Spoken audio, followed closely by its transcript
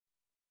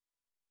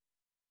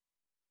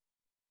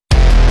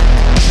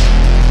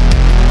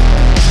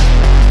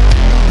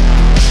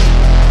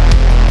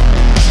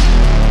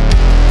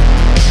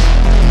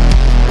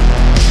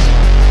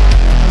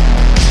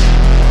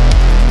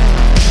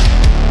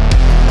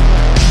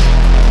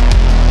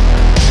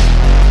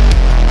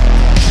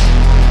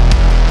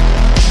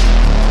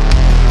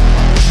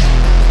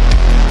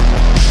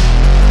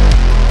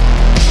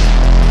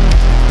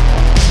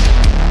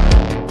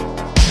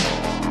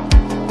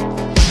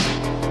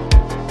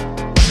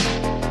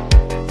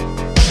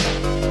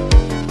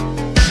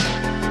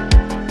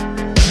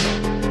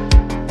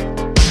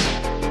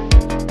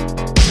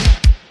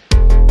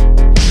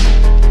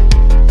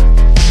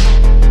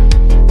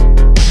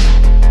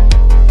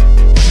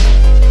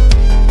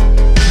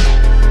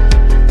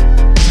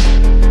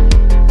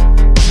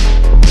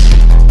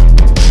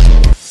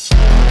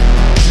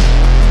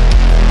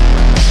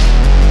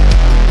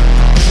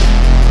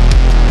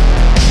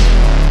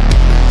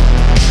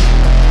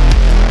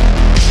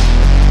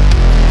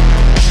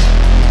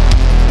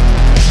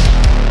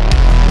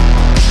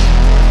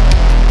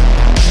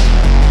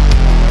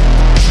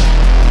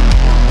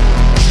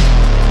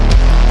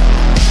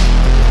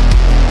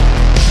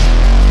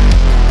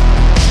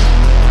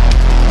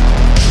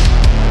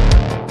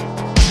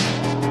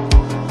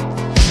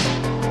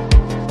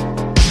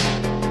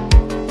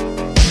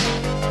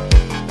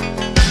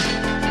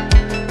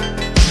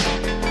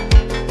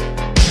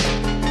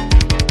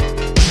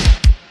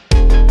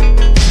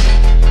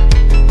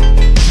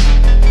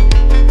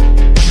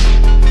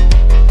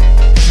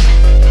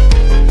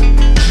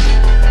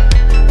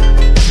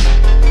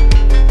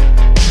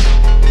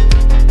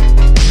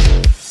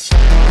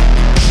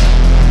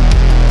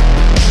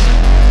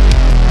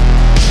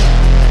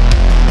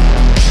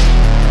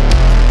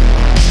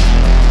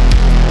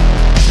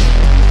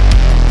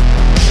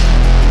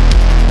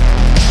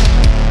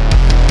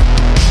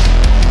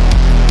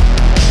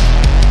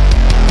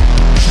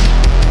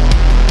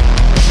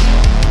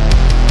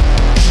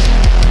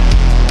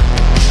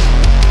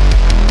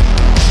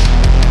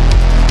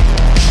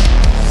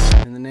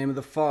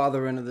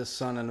Father, and of the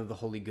Son, and of the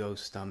Holy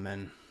Ghost.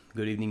 Amen.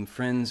 Good evening,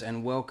 friends,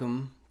 and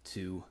welcome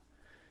to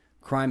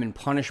Crime and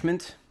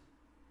Punishment,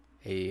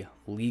 a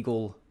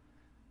legal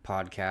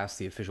podcast,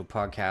 the official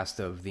podcast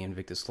of the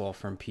Invictus Law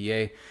Firm,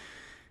 PA,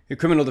 a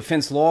criminal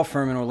defense law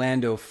firm in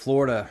Orlando,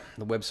 Florida,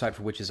 the website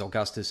for which is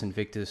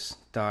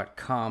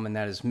augustusinvictus.com, and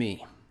that is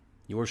me,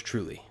 yours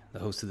truly, the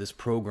host of this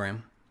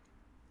program.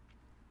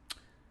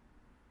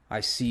 I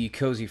see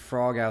Cozy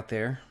Frog out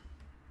there.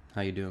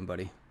 How you doing,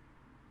 buddy?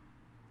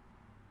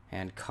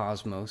 And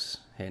Cosmos,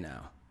 hey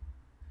now.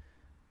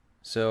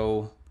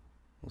 So,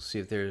 we'll see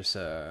if there's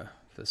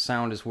if the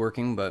sound is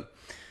working, but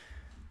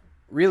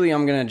really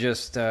I'm going to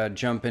just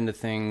jump into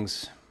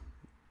things.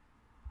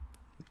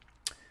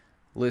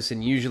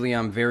 Listen, usually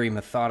I'm very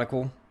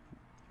methodical.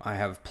 I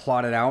have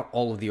plotted out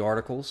all of the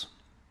articles.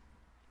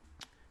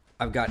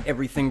 I've got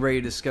everything ready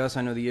to discuss.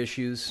 I know the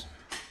issues.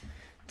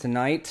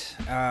 Tonight,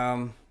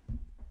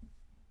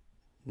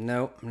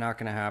 nope, not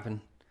going to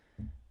happen.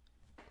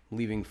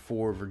 Leaving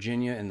for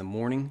Virginia in the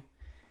morning,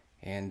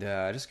 and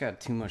I just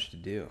got too much to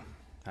do.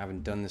 I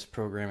haven't done this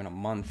program in a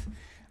month.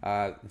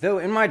 Though,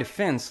 in my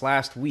defense,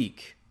 last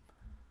week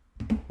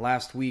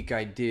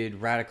I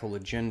did Radical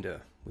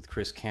Agenda with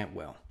Chris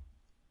Cantwell.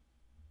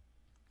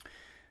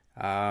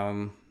 Let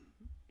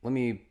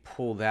me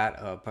pull that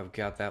up. I've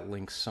got that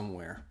link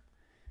somewhere.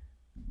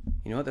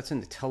 You know what? That's in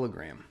the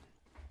Telegram.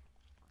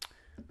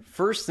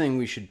 First thing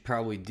we should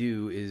probably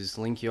do is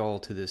link y'all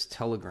to this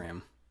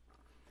Telegram.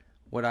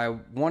 What I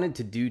wanted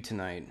to do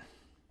tonight,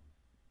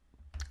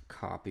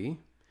 copy,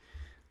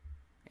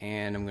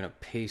 and I'm going to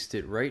paste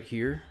it right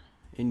here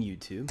in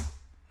YouTube.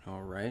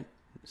 All right.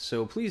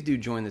 So please do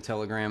join the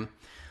Telegram.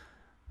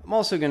 I'm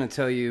also going to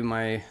tell you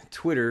my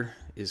Twitter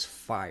is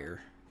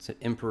fire. It's at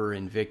Emperor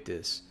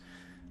Invictus.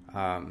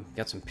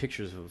 Got some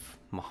pictures of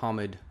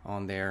Muhammad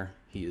on there.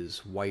 He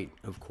is white,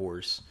 of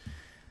course,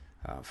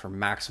 for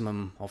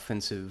maximum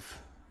offensive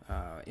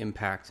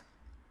impact.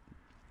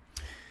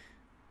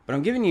 But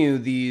I'm giving you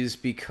these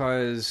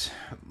because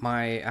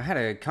I had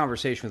a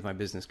conversation with my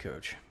business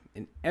coach.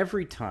 And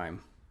every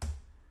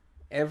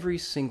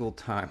single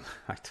time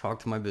I talk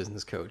to my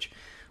business coach,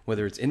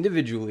 whether it's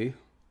individually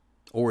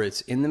or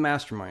it's in the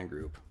mastermind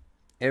group,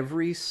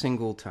 every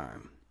single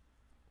time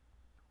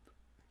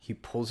he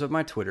pulls up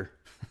my Twitter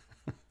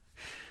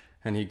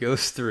and he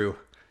goes through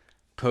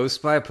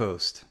post by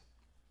post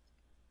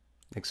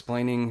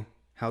explaining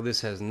how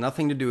this has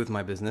nothing to do with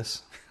my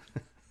business.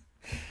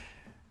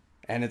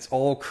 And it's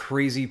all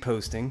crazy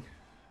posting.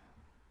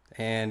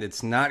 And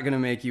it's not going to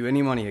make you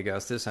any money,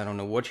 Augustus. I don't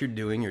know what you're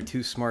doing. You're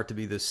too smart to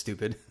be this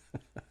stupid.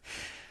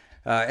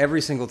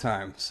 Every single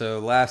time. So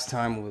last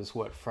time was,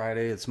 what,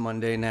 Friday? It's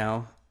Monday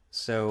now.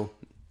 So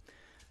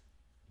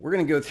we're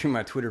going to go through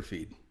my Twitter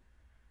feed.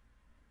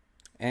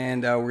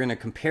 And we're going to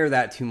compare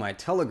that to my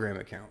Telegram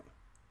account.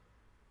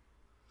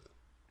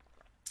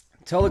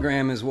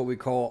 Telegram is what we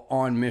call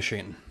on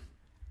mission.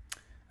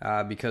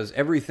 Because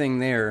everything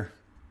there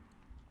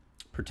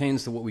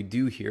pertains to what we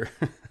do here.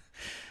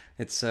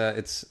 It's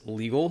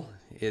legal.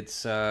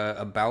 It's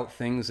about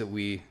things that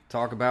we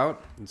talk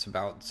about. It's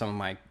about some of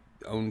my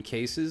own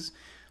cases.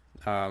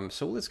 So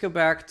let's go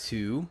back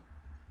to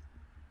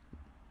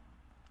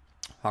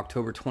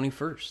October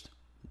 21st.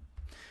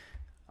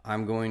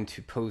 I'm going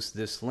to post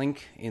this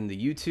link in the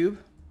YouTube.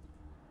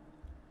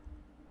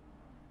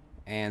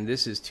 And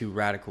this is to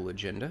Radical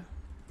Agenda.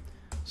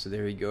 So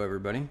there you go,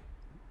 everybody.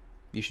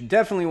 You should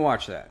definitely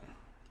watch that.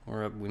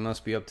 We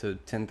must be up to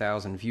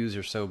 10,000 views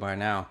or so by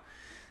now.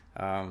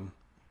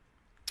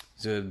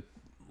 It's a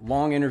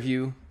long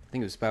interview. I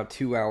think it was about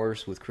 2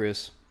 hours with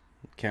Chris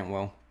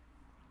Cantwell.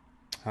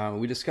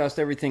 We discussed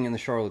everything in the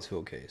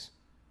Charlottesville case.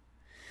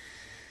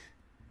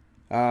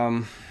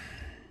 Cantwell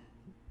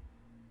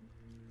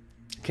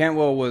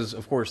was,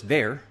 of course,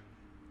 there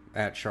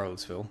at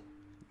Charlottesville.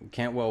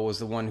 Cantwell was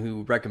the one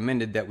who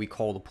recommended that we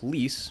call the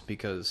police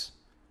because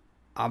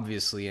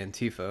obviously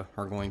Antifa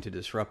are going to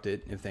disrupt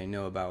it if they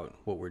know about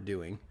what we're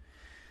doing,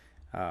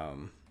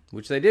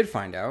 which they did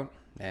find out,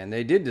 and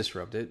they did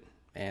disrupt it,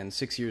 and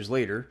 6 years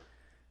later,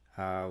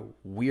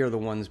 we are the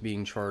ones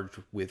being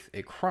charged with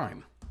a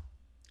crime.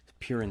 It's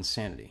pure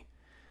insanity.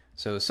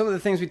 So some of the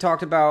things we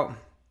talked about,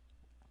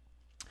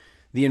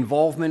 the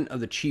involvement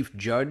of the chief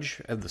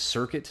judge of the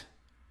circuit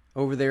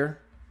over there,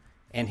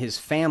 and his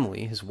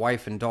family, his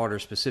wife and daughter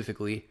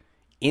specifically,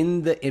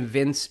 in the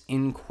events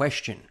in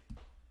question.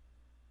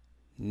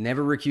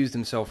 Never recused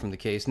himself from the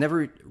case,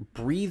 never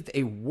breathed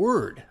a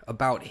word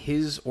about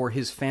his or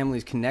his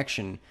family's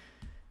connection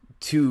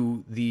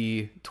to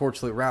the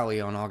Torchlit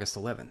rally on August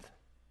 11th,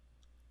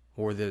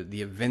 or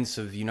the events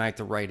of Unite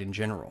the Right in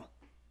general,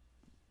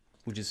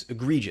 which is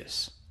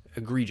egregious.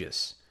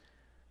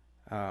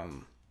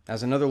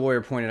 As another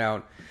lawyer pointed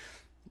out,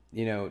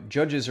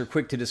 judges are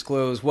quick to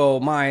disclose,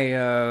 well,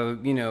 my,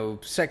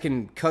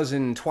 second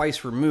cousin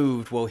twice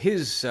removed, well,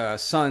 his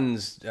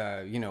son's,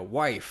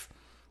 wife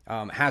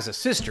has a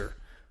sister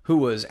who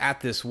was at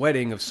this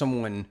wedding of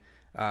someone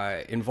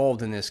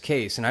involved in this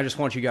case. And I just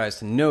want you guys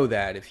to know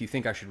that if you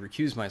think I should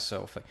recuse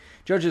myself,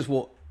 judges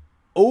will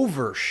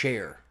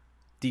overshare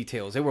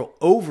details. They will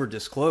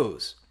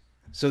over-disclose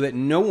so that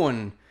no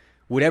one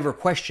would ever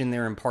question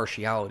their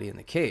impartiality in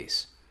the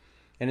case.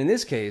 And in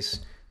this case,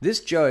 this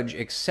judge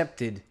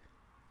accepted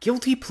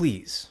guilty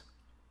pleas.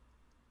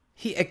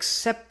 He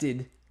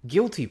accepted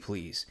guilty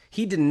pleas.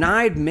 He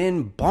denied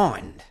men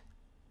bond.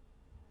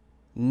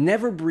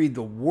 Never breathed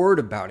a word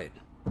about it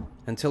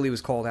until he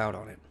was called out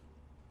on it.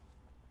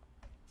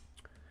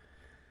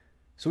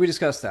 So we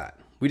discussed that.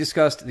 We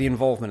discussed the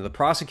involvement of the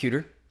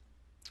prosecutor,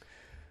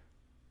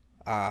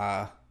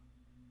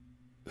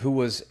 who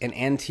was an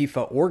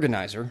Antifa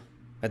organizer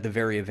at the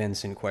very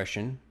events in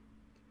question.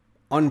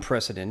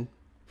 Unprecedented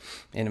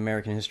in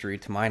American history,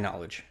 to my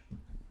knowledge.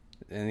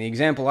 And the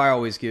example I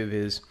always give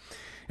is,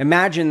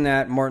 imagine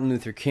that Martin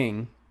Luther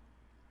King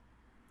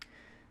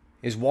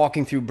is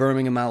walking through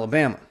Birmingham,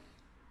 Alabama.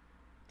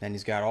 And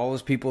he's got all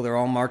his people, they're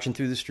all marching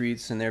through the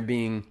streets, and they're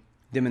being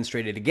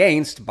demonstrated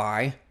against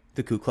by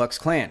the Ku Klux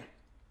Klan.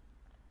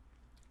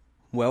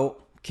 Well,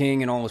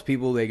 King and all his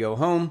people, they go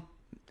home.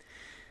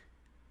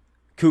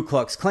 Ku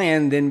Klux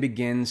Klan then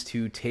begins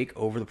to take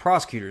over the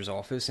prosecutor's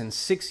office, and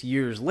 6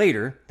 years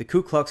later, the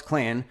Ku Klux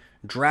Klan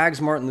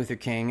drags Martin Luther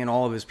King and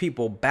all of his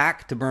people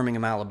back to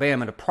Birmingham,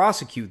 Alabama to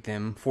prosecute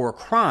them for a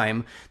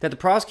crime that the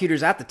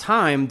prosecutors at the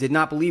time did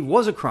not believe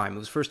was a crime. It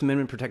was First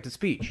Amendment protected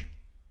speech.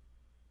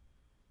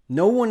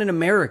 No one in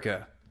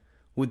America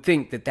would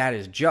think that that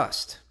is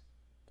just,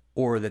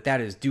 or that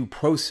that is due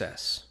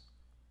process,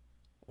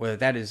 or that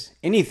that is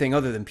anything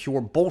other than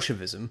pure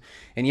Bolshevism,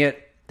 and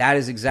yet that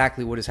is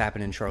exactly what has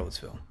happened in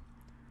Charlottesville.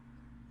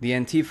 The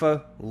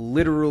Antifa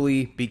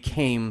literally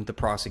became the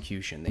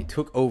prosecution. They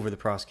took over the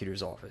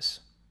prosecutor's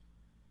office.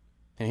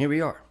 And here we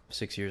are,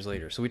 6 years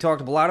later. So we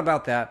talked a lot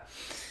about that.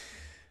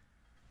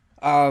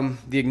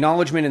 The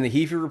acknowledgement in the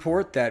Heafy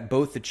report that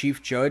both the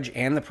chief judge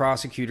and the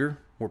prosecutor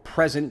were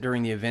present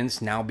during the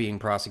events now being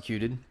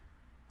prosecuted.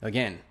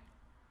 Again,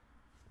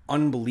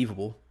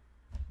 unbelievable.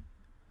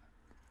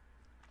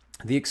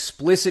 The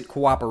explicit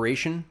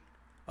cooperation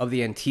of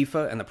the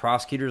Antifa and the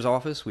prosecutor's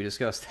office, we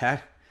discussed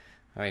that.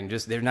 I mean,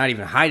 just they're not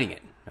even hiding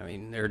it. I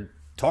mean, they're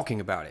talking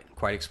about it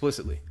quite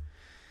explicitly.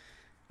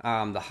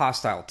 The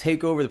hostile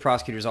takeover of the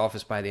prosecutor's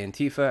office by the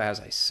Antifa, as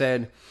I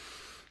said.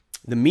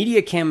 The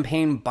media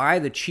campaign by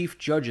the chief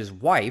judge's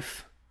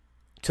wife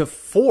to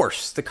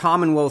force the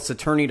Commonwealth's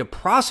attorney to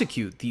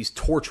prosecute these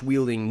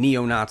torch-wielding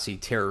neo-Nazi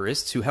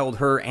terrorists who held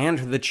her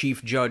and the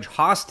chief judge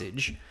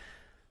hostage.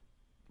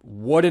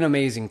 What an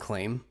amazing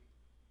claim.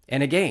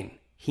 And again,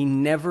 he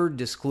never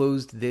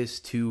disclosed this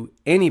to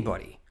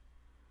anybody.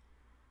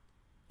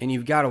 And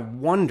you've got to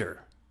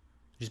wonder,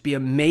 just be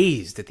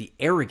amazed at the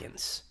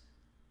arrogance.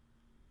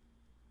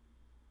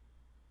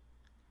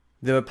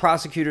 The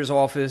prosecutor's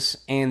office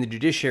and the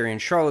judiciary in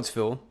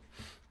Charlottesville,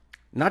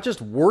 not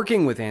just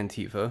working with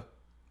Antifa,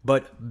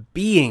 but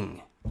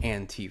being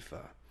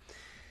Antifa.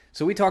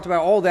 So we talked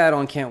about all that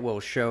on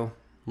Cantwell's show.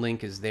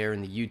 Link is there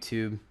in the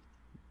YouTube.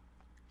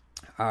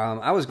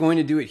 I was going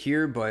to do it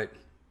here, but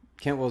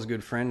Cantwell's a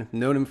good friend. I've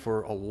known him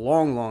for a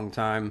long, long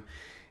time.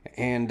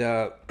 And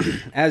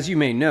as you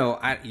may know,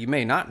 you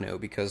may not know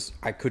because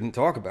I couldn't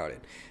talk about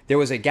it. There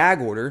was a gag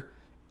order,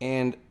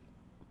 and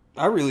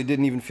I really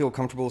didn't even feel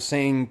comfortable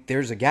saying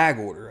there's a gag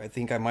order. I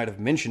think I might have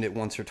mentioned it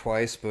once or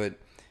twice, but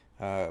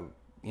I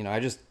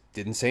just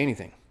didn't say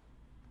anything.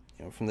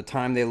 From the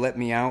time they let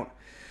me out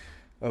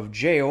of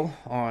jail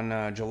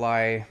on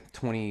July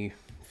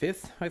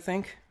 25th, I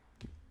think,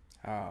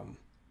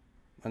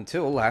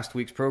 until last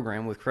week's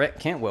program with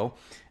Cantwell,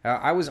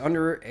 I was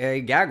under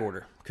a gag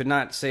order. Could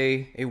not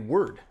say a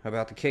word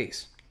about the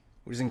case.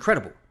 It was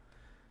incredible.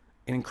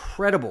 An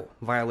incredible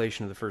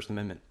violation of the First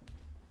Amendment.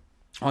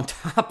 On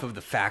top of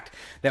the fact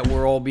that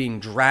we're all being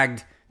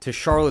dragged to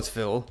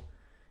Charlottesville,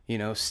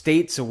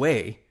 states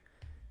away,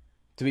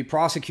 to be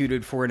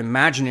prosecuted for an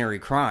imaginary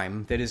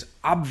crime that is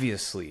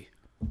obviously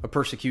a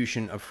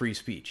persecution of free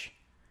speech.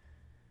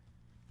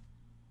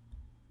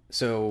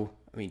 So,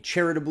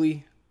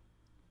 charitably,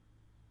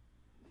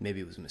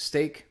 maybe it was a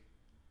mistake,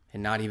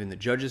 and not even the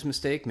judge's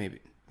mistake. Maybe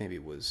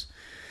it was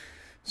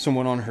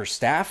someone on her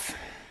staff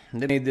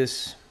that made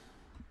this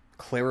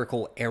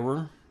clerical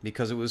error,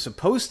 because it was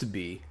supposed to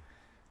be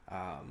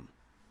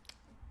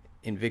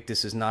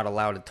Invictus is not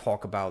allowed to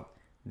talk about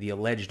the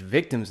alleged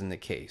victims in the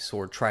case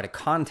or try to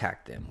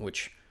contact them,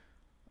 which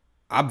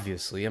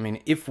obviously,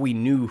 if we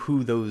knew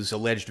who those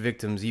alleged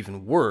victims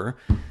even were,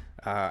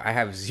 I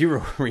have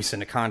zero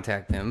reason to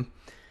contact them.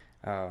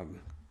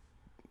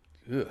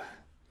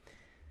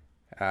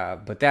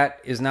 But that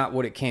is not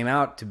what it came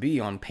out to be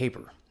on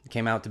paper. It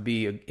came out to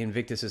be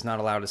Invictus is not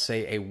allowed to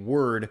say a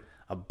word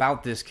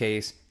about this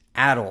case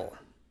at all.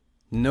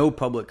 No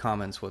public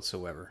comments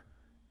whatsoever.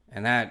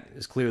 And that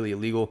is clearly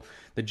illegal.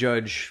 The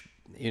judge,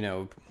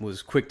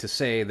 was quick to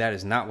say that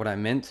is not what I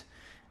meant.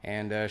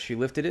 And she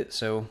lifted it.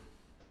 So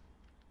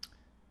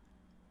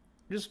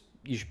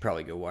you should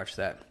probably go watch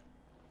that.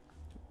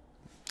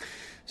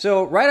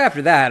 So right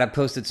after that, I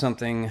posted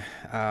something.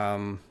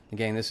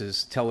 Again, this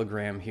is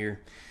Telegram here.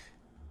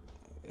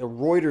 A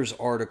Reuters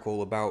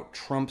article about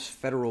Trump's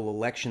federal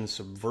election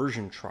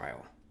subversion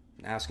trial.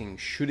 asking,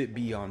 should it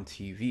be on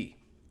TV?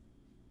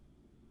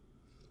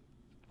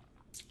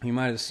 You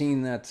might have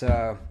seen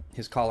that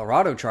his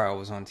Colorado trial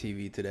was on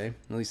TV today,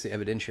 at least the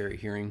evidentiary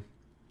hearing.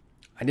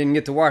 I didn't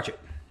get to watch it,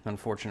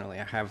 unfortunately.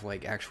 I have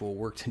actual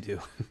work to do.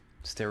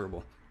 It's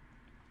terrible.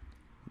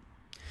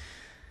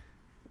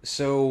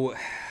 So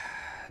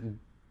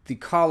the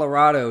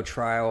Colorado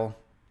trial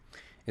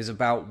is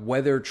about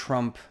whether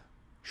Trump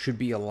should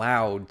be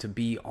allowed to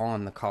be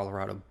on the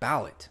Colorado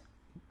ballot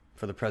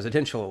for the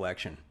presidential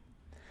election.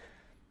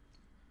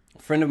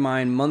 A friend of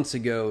mine months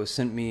ago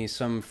sent me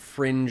some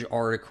fringe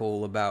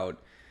article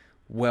about,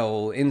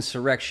 well,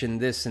 insurrection,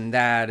 this and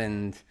that,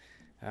 and,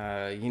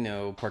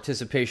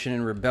 participation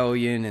in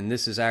rebellion, and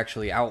this is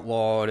actually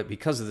outlawed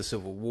because of the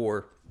Civil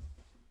War.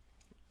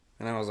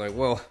 And I was like,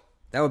 well,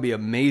 that would be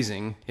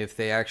amazing if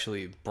they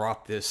actually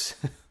brought this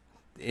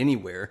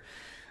anywhere.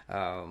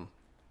 Because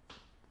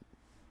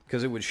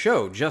it would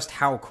show just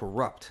how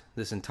corrupt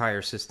this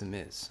entire system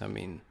is. I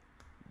mean,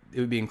 it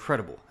would be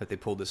incredible if they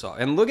pulled this off.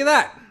 And look at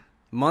that!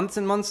 Months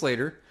and months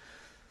later,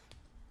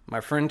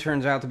 my friend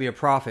turns out to be a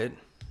prophet,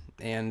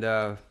 and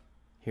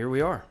here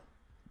we are.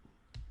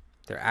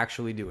 They're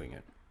actually doing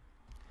it.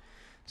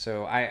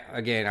 So,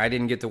 I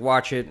didn't get to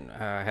watch it.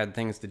 I had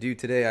things to do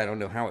today. I don't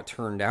know how it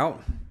turned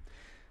out.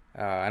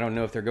 I don't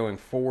know if they're going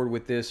forward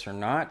with this or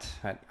not.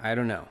 I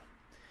don't know.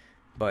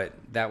 But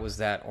that was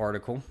that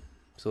article.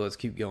 So let's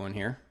keep going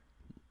here.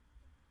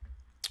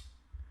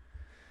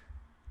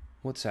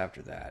 What's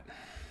after that?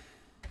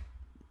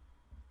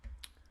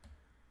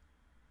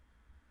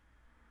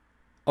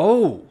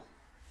 Oh,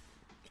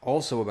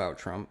 also about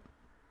Trump.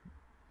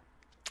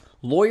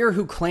 Lawyer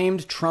who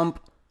claimed Trump,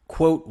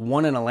 quote,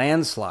 won in a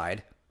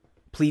landslide,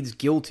 pleads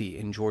guilty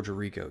in Georgia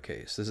RICO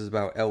case. This is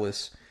about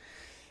Ellis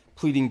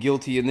pleading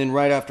guilty, and then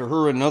right after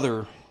her,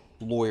 another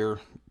lawyer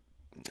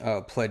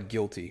pled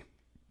guilty.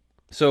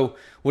 So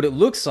what it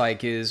looks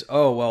like is,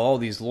 oh, well, all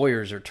these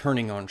lawyers are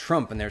turning on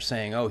Trump, and they're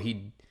saying, oh,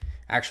 he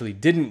actually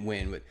didn't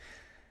win, but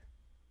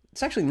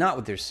it's actually not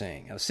what they're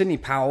saying. Sidney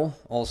Powell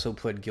also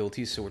pled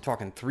guilty, so we're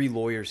talking 3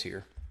 lawyers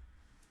here.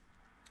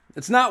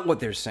 It's not what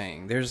they're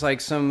saying. There's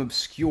some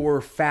obscure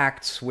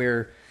facts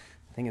where,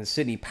 I think in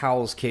Sidney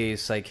Powell's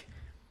case,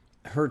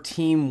 her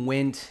team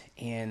went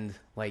and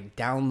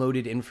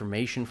downloaded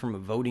information from a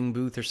voting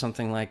booth or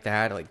something like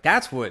that.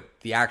 That's what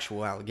the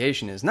actual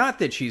allegation is. Not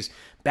that she's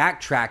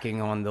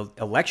backtracking on the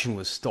election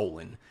was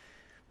stolen,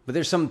 but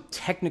there's some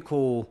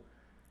technical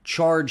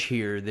charge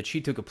here that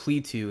she took a plea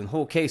to, and the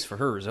whole case for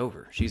her is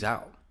over. She's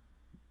out.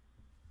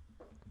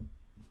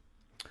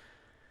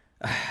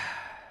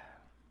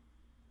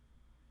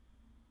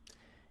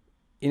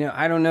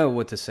 I don't know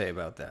what to say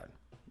about that.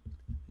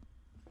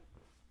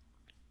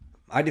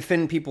 I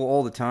defend people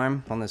all the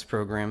time on this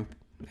program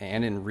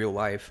and in real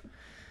life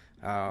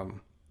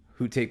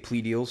who take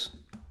plea deals.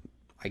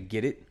 I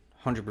get it.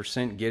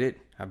 100% get it.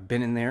 I've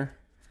been in there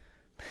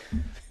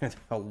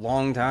a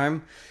long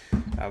time.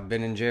 I've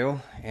been in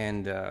jail,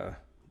 and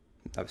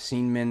I've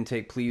seen men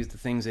take pleas to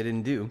things they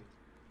didn't do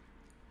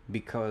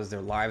because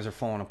their lives are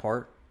falling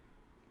apart.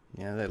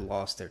 They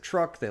lost their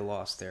truck, they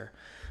lost their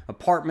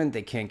apartment,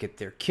 they can't get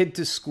their kid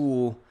to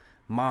school,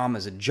 mom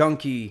is a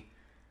junkie.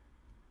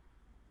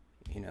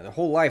 Their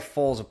whole life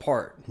falls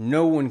apart.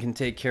 No one can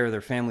take care of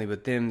their family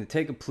but them. They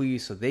take a plea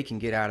so they can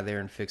get out of there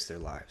and fix their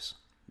lives.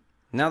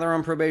 Now they're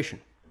on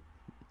probation.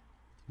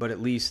 But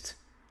at least,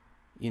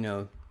 they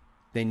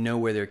know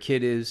where their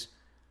kid is.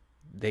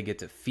 They get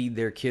to feed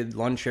their kid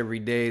lunch every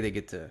day. They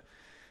get to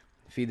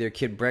feed their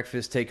kid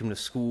breakfast, take them to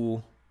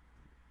school.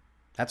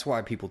 That's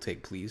why people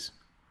take pleas.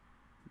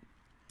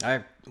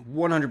 I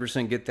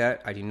 100% get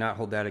that. I do not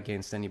hold that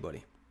against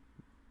anybody.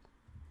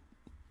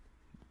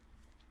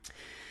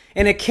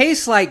 In a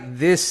case like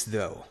this,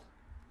 though,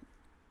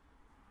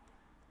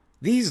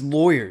 these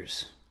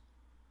lawyers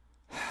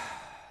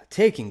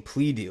taking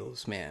plea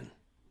deals, man.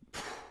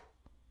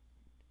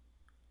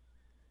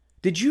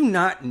 Did you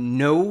not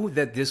know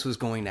that this was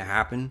going to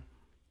happen?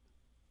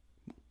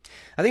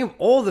 I think of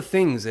all the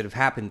things that have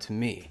happened to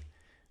me,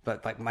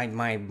 but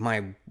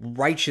my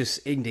righteous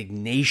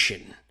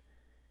indignation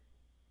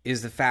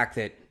is the fact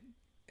that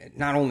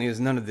not only is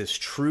none of this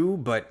true,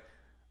 but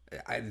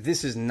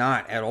this is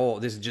not at all.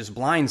 This just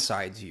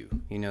blindsides you.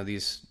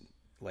 These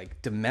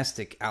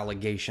domestic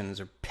allegations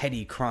or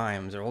petty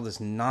crimes or all this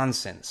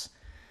nonsense.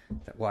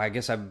 Well, I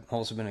guess I've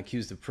also been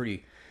accused of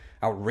pretty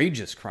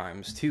outrageous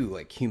crimes too,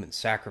 like human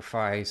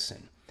sacrifice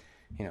and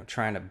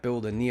trying to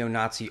build a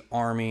neo-Nazi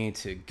army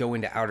to go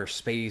into outer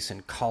space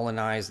and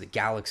colonize the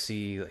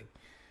galaxy.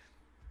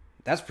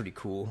 That's pretty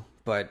cool.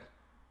 But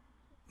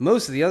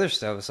most of the other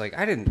stuff is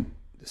I didn't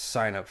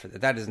sign up for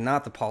that. That is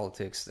not the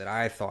politics that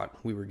I thought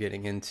we were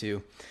getting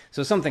into.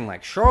 So something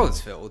like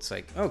Charlottesville, it's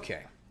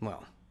okay,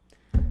 well,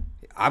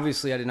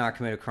 obviously I did not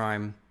commit a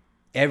crime.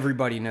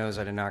 Everybody knows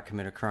I did not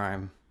commit a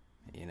crime,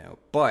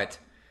 but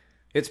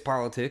it's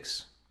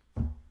politics.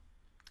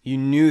 You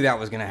knew that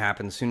was going to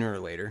happen sooner or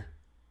later.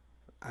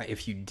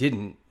 If you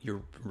didn't,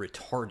 you're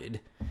retarded.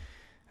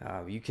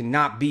 You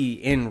cannot be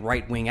in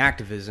right-wing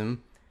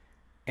activism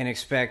and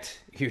expect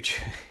you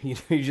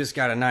just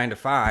got a 9 to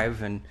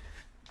 5 and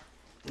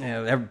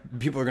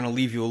people are going to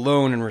leave you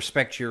alone and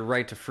respect your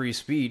right to free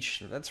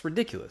speech. That's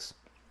ridiculous.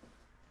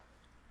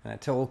 And I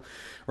tell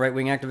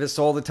right-wing activists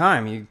all the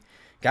time, you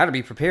got to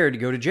be prepared to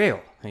go to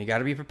jail, and you got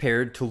to be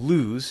prepared to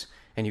lose,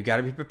 and you got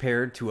to be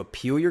prepared to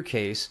appeal your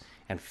case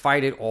and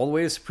fight it all the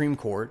way to the Supreme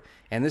Court.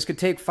 And this could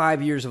take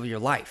 5 years of your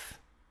life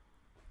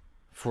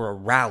for a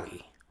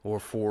rally or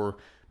for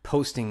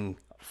posting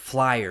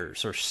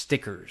flyers or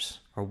stickers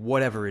or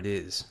whatever it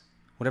is,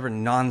 whatever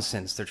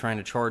nonsense they're trying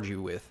to charge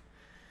you with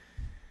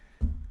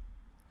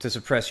to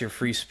suppress your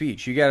free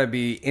speech. You got to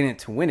be in it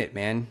to win it,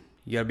 man.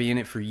 You got to be in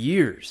it for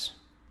years.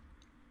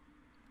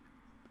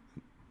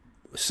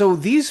 So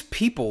these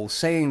people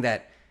saying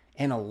that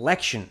an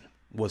election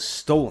was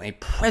stolen, a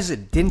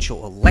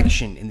presidential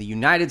election in the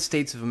United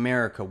States of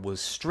America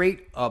was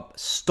straight up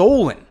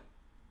stolen,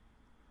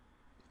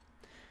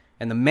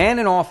 and the man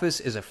in office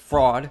is a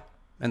fraud,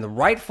 and the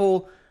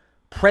rightful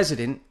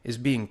president is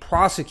being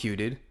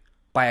prosecuted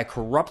by a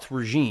corrupt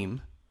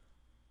regime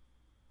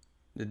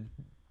that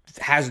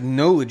has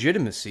no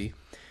legitimacy.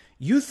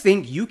 You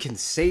think you can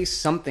say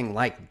something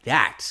like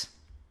that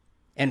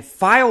and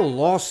file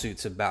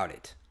lawsuits about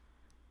it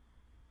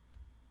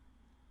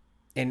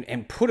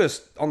and put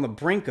us on the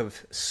brink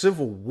of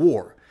civil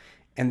war,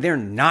 and they're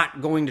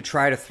not going to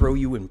try to throw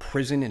you in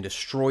prison and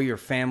destroy your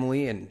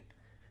family and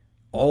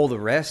all the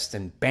rest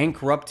and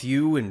bankrupt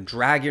you and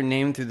drag your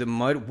name through the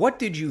mud? What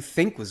did you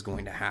think was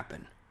going to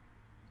happen?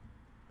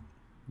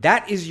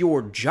 That is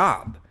your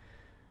job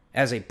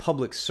as a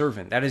public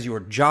servant. That is your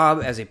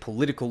job as a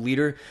political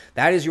leader.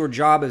 That is your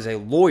job as a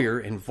lawyer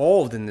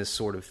involved in this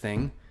sort of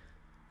thing.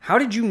 How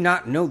did you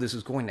not know this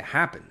was going to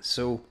happen?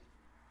 So,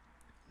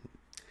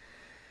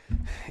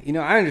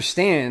 I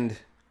understand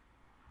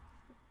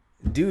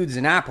dudes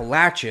in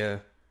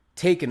Appalachia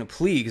taking a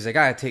plea because they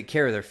got to take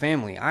care of their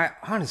family.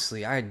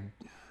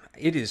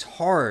 It is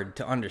hard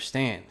to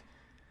understand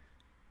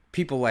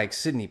people like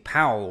Sidney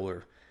Powell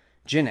or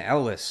Jenna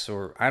Ellis,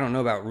 or I don't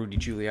know about Rudy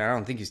Giuliani. I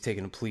don't think he's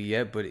taken a plea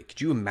yet, but could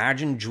you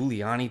imagine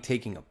Giuliani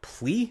taking a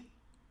plea?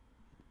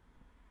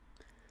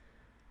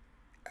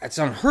 It's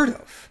unheard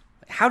of.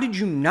 How did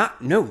you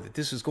not know that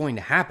this was going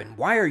to happen?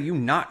 Why are you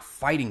not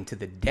fighting to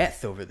the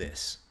death over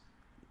this?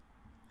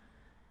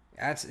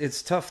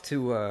 It's tough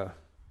to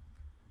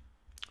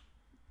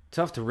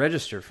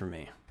register for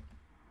me.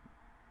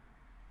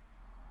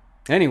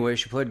 Anyway,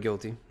 she pled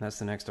guilty. That's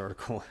the next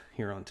article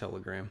here on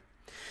Telegram.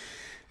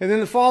 And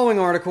then the following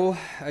article,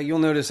 you'll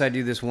notice I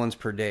do this once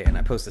per day, and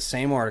I post the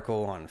same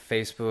article on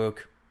Facebook,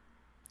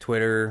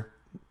 Twitter,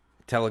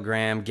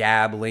 Telegram,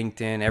 Gab,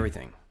 LinkedIn,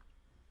 everything.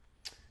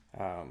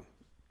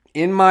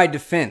 In my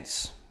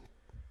defense,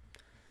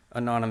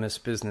 anonymous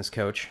business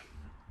coach,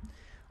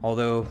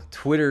 although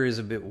Twitter is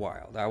a bit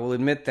wild, I will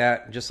admit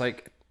that, just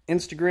like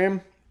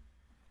Instagram,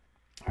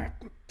 I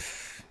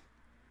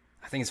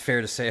think it's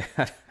fair to say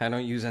I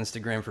don't use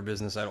Instagram for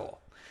business at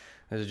all.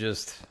 It's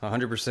just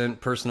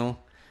 100% personal.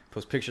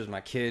 Post pictures of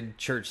my kid,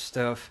 church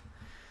stuff,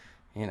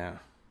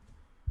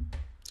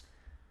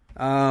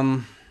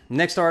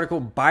 Next article,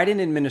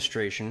 Biden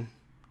administration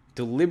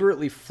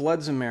deliberately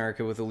floods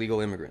America with illegal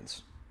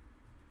immigrants.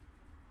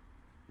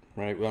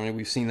 Right? Well,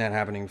 we've seen that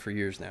happening for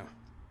years now.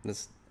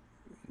 That's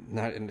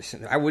not.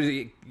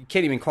 You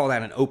can't even call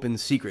that an open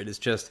secret. It's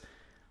just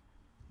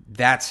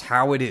that's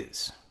how it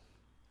is.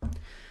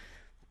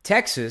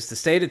 Texas, the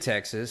state of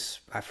Texas,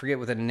 I forget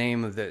what the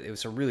name of it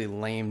was a really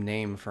lame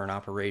name for an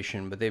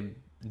operation, but they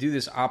do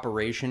this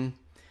operation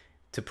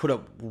to put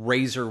up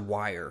razor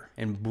wire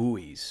and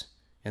buoys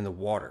in the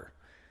water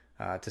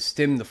to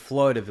stem the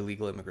flood of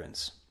illegal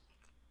immigrants.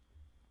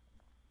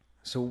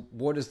 So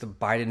what does the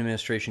Biden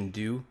administration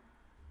do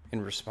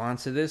in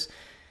response to this?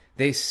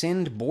 They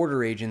send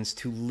border agents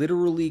to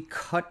literally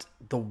cut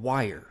the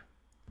wire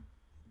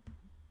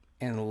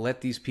and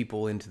let these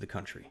people into the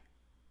country.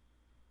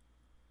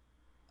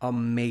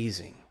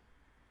 Amazing.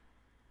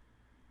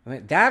 I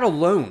mean, that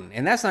alone,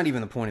 and that's not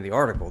even the point of the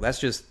article.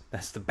 That's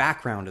the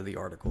background of the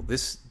article.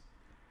 This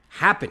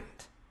happened.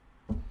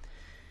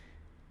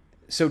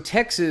 So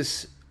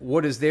Texas,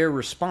 what is their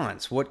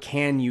response? What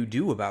can you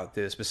do about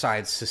this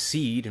besides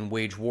secede and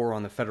wage war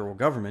on the federal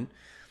government?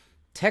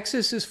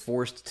 Texas is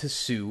forced to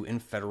sue in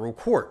federal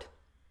court.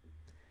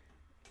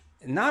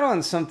 Not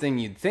on something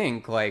you'd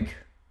think like,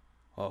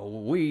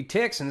 we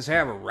Texans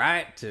have a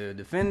right to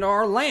defend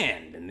our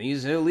land, and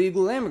these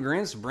illegal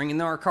immigrants bringing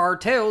our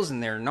cartels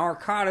and their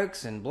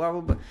narcotics and blah,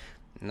 blah, blah.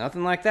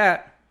 Nothing like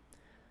that.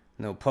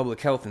 No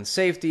public health and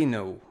safety,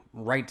 no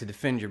right to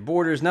defend your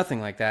borders, nothing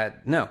like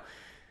that. No.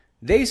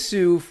 They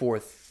sue for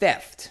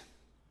theft,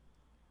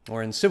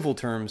 or in civil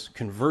terms,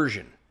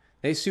 conversion.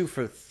 They sue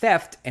for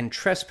theft and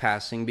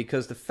trespassing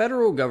because the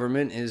federal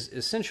government is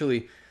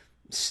essentially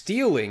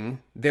stealing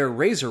their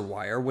razor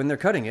wire when they're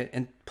cutting it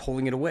and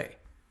pulling it away.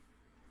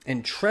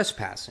 And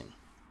trespassing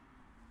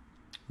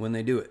when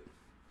they do it.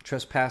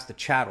 Trespass the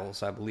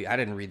chattels, I believe. I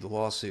didn't read the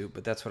lawsuit,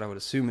 but that's what I would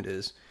assume it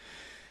is.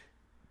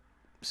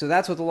 So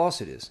that's what the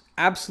lawsuit is.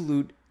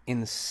 Absolute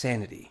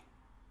insanity.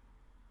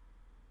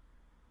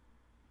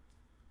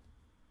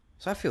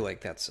 So I feel like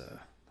that's a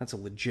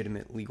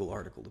legitimate legal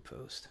article to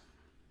post,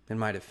 in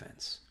my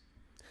defense.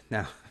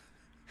 Now,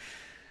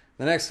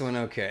 the next one,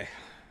 okay.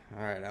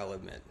 All right, I'll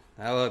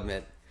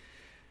admit.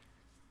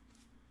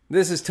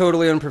 This is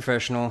totally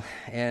unprofessional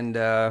and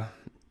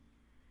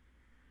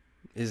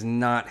is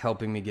not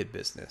helping me get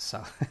business.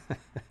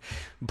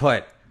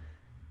 But,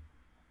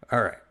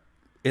 all right,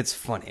 it's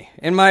funny.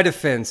 In my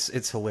defense,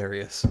 it's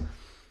hilarious.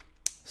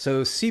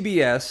 So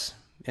CBS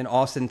in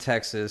Austin,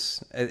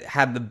 Texas,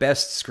 had the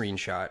best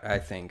screenshot, I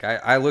think.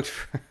 I looked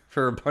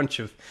for a bunch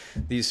of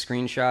these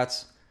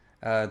screenshots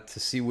to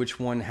see which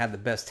one had the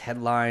best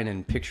headline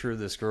and picture of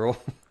this girl.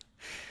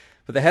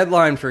 But the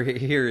headline for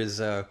here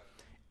is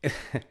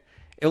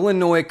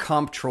Illinois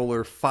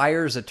comptroller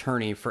fires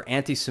attorney for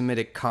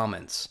anti-Semitic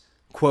comments.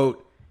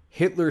 Quote,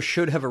 Hitler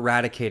should have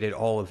eradicated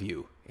all of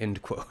you,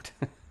 end quote.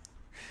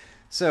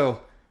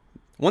 So,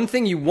 one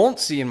thing you won't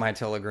see in my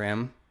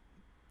Telegram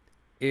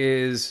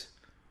is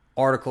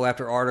article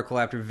after article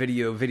after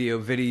video,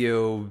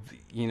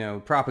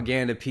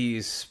 propaganda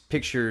piece,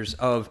 pictures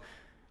of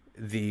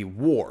the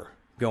war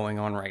going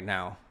on right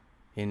now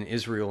in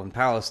Israel and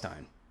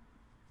Palestine.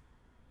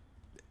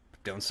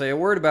 Don't say a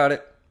word about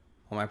it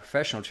on my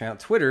professional channel.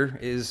 Twitter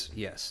is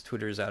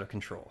out of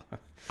control.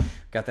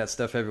 Got that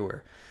stuff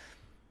everywhere.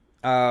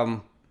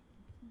 But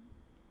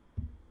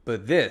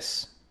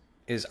this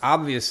is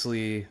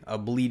obviously a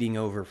bleeding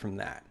over from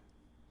that.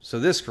 So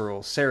this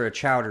girl, Sarah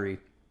Chowdhury,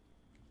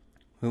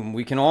 whom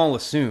we can all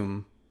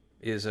assume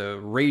is a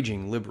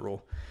raging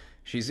liberal,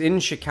 she's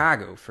in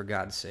Chicago, for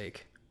God's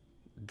sake.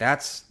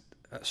 That's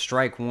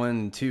strike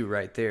 1, 2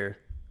 right there.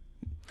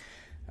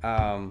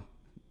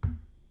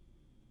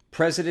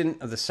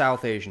 President of the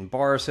South Asian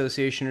Bar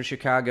Association of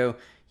Chicago,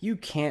 you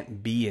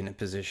can't be in a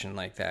position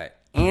like that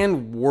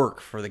and work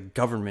for the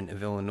government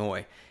of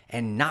Illinois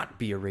and not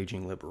be a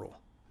raging liberal.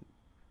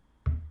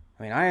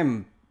 I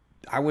mean,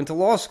 I went to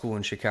law school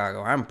in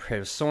Chicago. I'm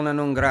persona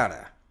non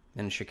grata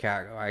in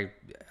Chicago.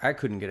 I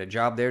couldn't get a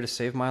job there to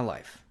save my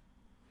life.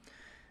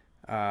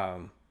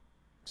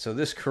 So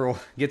this girl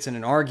gets in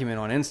an argument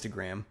on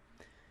Instagram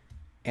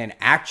and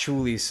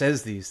actually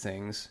says these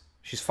things.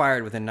 She's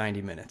fired within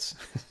 90 minutes.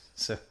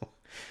 So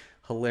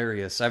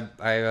hilarious.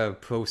 I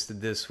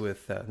posted this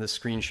with the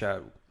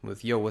screenshot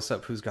with, yo, what's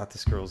up? Who's got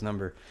this girl's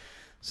number?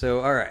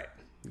 So, all right.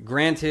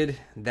 Granted,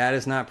 that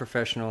is not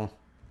professional.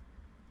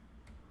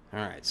 All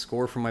right.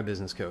 Score from my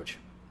business coach.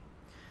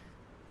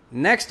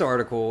 Next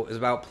article is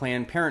about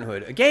Planned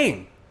Parenthood.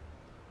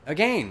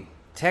 Again,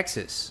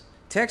 Texas.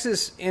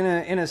 Texas, in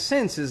a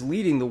sense, is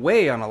leading the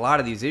way on a lot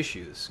of these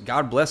issues.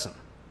 God bless them.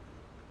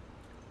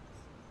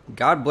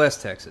 God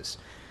bless Texas.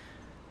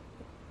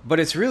 But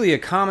it's really a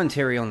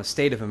commentary on the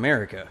state of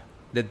America,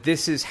 that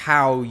this is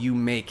how you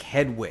make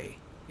headway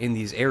in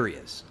these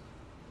areas.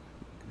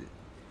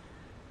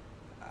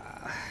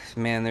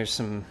 Man, there's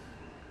some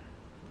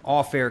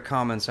off-air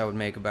comments I would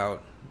make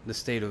about the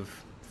state of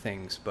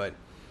things, but...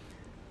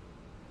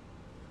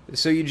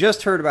 So you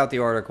just heard about the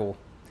article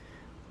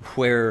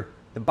where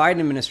the Biden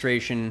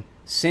administration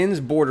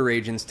sends border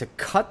agents to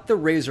cut the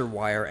razor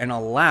wire and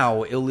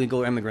allow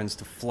illegal immigrants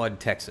to flood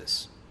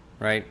Texas,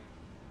 right?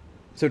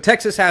 So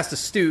Texas has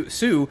to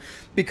sue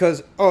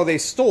because, they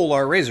stole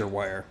our razor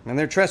wire and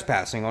they're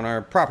trespassing on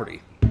our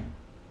property,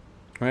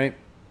 right?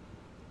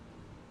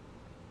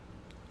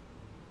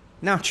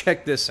 Now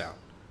check this out.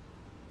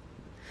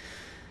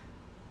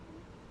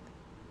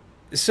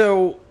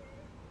 So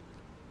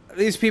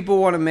these people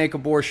want to make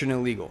abortion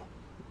illegal.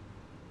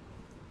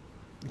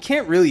 You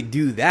can't really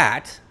do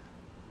that.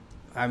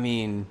 I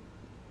mean,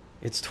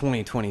 it's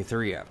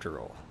 2023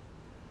 after all,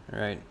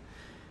 right?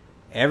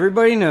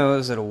 Everybody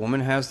knows that a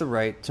woman has the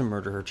right to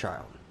murder her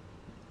child.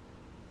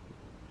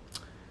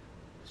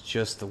 It's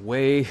just the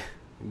way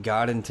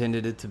God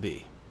intended it to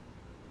be.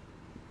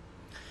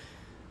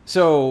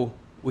 So,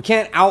 we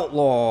can't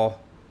outlaw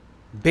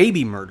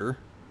baby murder.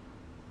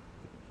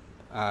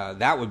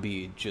 That would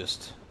be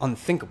just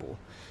unthinkable.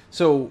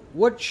 So,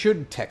 what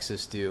should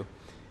Texas do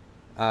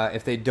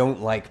if they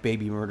don't like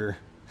baby murder?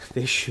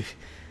 They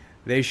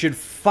should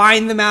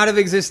fine them out of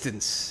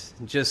existence.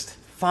 Just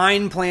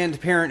fine Planned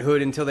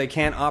Parenthood until they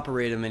can't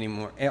operate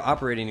anymore.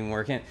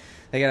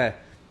 They gotta,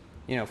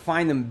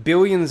 fine them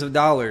billions of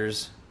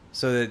dollars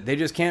so that they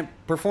just can't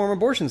perform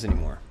abortions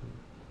anymore.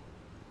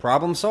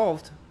 Problem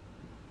solved.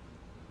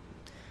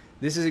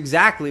 This is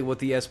exactly what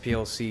the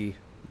SPLC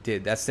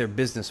did. That's their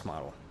business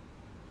model.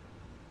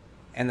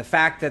 And the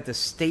fact that the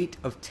state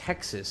of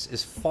Texas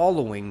is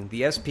following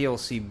the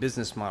SPLC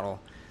business model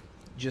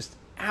just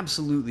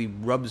absolutely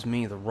rubs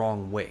me the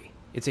wrong way.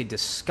 It's a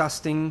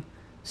disgusting,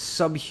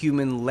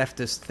 subhuman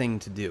leftist thing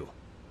to do.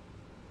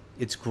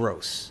 It's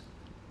gross.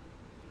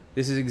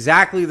 This is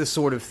exactly the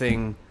sort of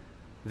thing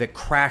that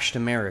crashed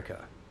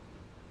America.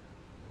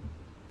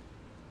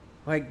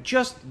 Like,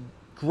 just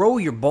grow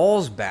your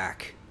balls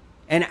back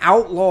and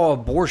outlaw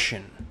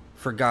abortion,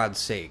 for God's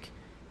sake.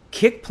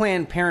 Kick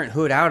Planned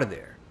Parenthood out of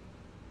there.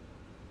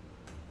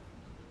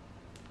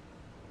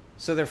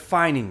 So they're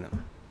fining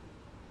them,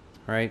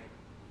 right?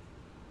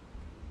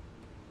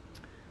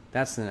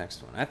 That's the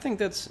next one. I think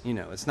that's,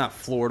 it's not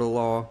Florida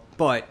law,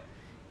 but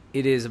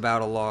it is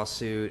about a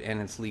lawsuit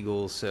and it's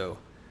legal, so.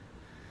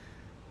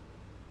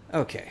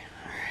 Okay.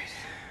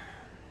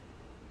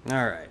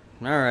 All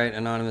right,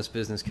 anonymous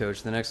business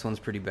coach. The next one's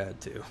pretty bad,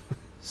 too.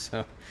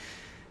 So,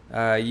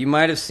 you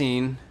might have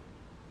seen,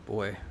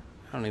 boy,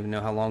 I don't even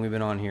know how long we've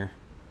been on here.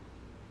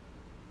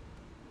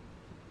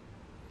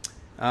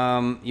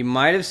 You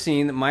might have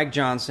seen that Mike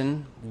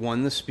Johnson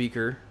won the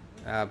speaker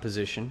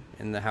position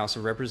in the House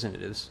of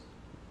Representatives.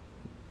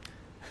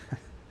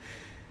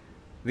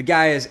 The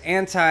guy is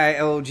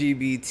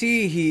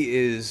anti-LGBT. He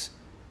is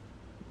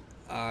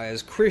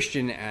as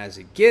Christian as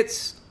it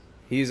gets.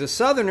 He's a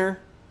Southerner.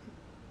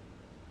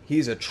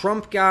 He's a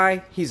Trump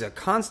guy. He's a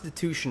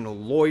constitutional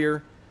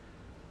lawyer.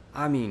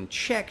 I mean,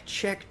 check,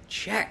 check,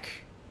 check.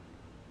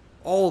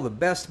 All the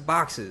best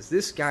boxes.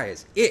 This guy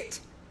is it.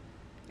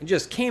 It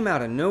just came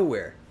out of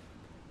nowhere.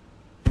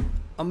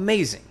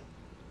 Amazing.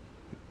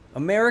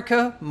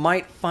 America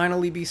might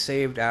finally be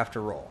saved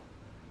after all.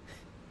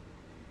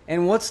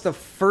 And what's the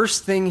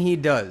first thing he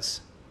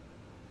does?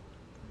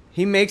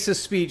 He makes a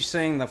speech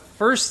saying, the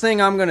first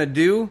thing I'm going to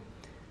do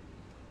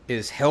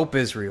is help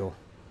Israel.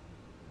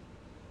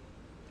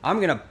 I'm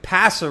going to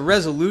pass a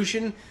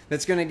resolution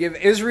that's going to give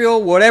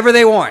Israel whatever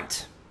they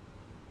want.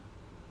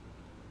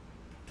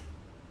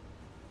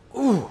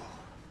 Ooh.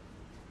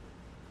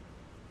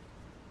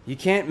 You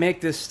can't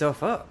make this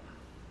stuff up.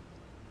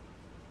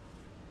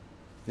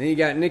 Then you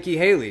got Nikki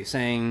Haley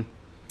saying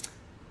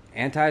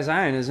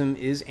anti-Zionism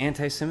is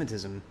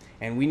anti-Semitism,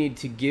 and we need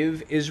to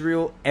give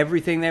Israel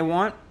everything they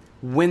want,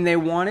 when they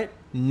want it,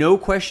 no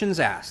questions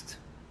asked.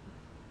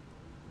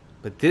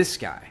 But this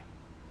guy,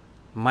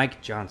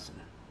 Mike Johnson,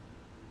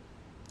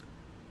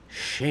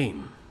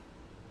 shame.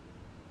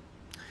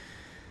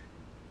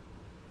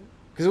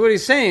 Because what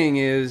he's saying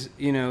is,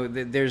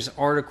 that there's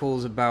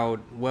articles about,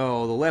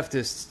 well, the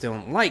leftists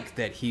don't like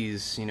that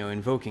he's,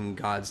 invoking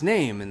God's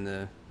name in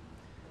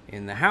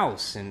the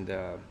House, and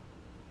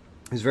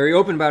he's very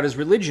open about his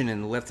religion,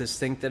 and the leftists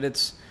think that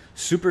it's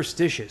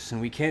superstitious,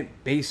 and we can't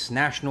base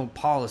national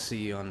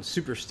policy on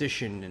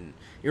superstition and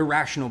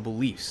irrational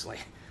beliefs,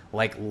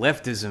 like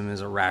leftism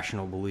is a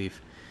rational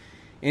belief.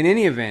 In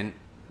any event,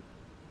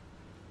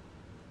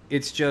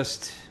 it's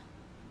just,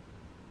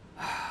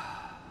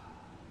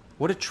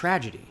 what a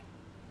tragedy.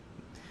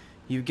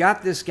 You've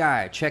got this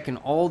guy checking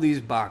all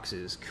these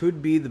boxes,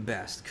 could be the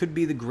best, could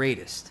be the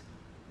greatest.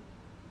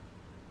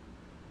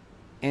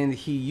 And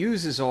he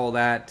uses all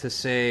that to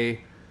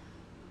say,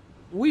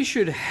 we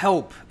should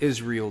help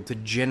Israel to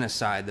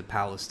genocide the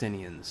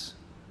Palestinians.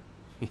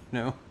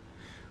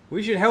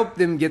 We should help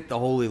them get the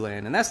Holy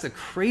Land. And that's the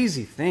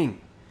crazy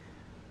thing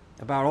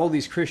about all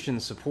these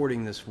Christians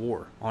supporting this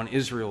war, on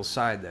Israel's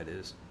side, that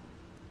is.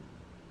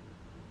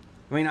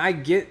 I mean, I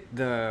get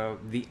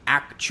the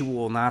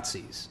actual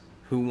Nazis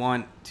who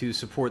want to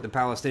support the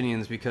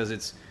Palestinians because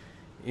it's,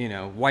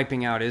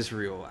 wiping out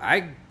Israel.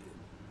 I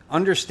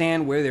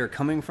understand where they're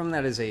coming from.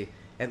 That is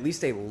at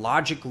least a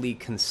logically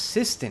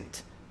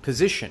consistent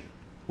position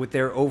with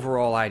their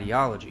overall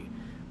ideology.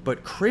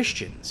 But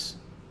Christians,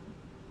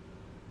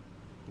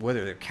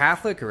 whether they're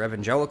Catholic or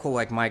evangelical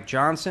like Mike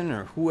Johnson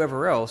or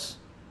whoever else,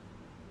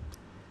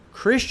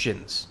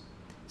 Christians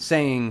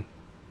saying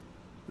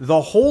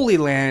the Holy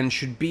Land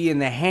should be in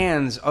the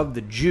hands of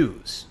the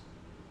Jews.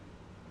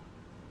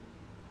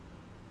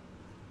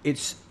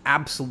 It's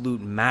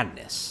absolute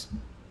madness.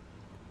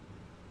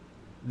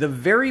 The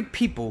very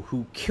people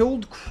who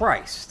killed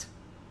Christ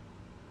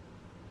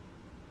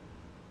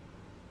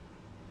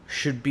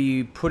should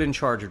be put in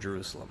charge of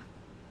Jerusalem.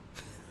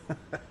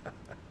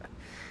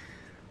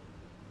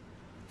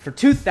 For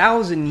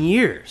 2,000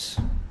 years,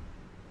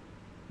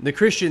 the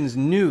Christians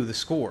knew the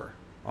score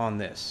on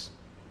this.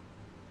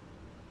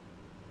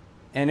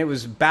 And it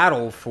was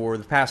battle for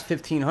the past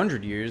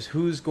 1,500 years.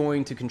 Who's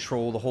going to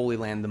control the Holy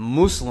Land, the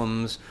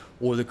Muslims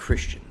or the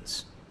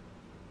Christians?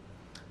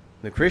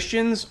 The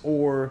Christians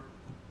or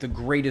the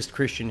greatest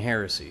Christian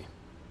heresy,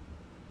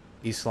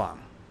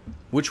 Islam?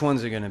 Which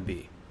one's it going to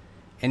be?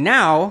 And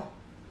now,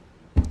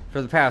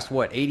 for the past,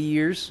 80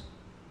 years?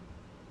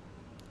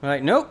 We're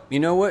like, nope, you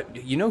know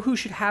what? You know who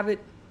should have it?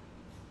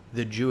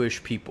 The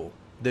Jewish people.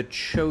 The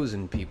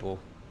chosen people.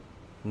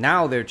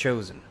 Now they're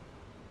chosen.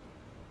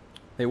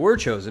 They were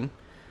chosen.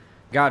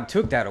 God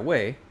took that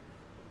away.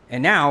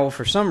 And now,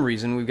 for some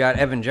reason, we've got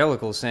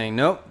evangelicals saying,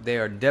 nope, they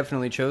are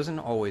definitely chosen,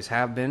 always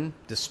have been,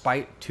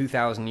 despite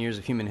 2,000 years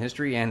of human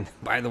history. And,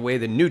 by the way,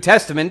 the New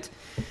Testament,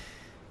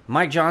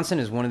 Mike Johnson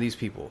is one of these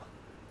people.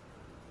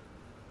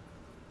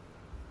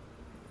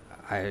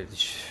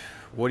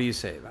 What do you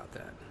say about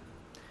that?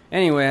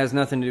 Anyway, it has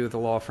nothing to do with the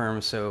law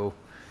firm, so,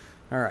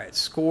 all right,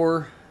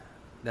 score,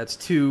 that's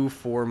 2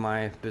 for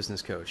my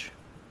business coach.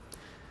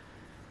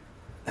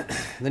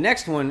 The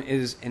next one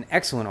is an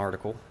excellent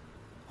article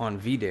on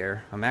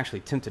VDare. I'm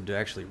actually tempted to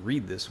actually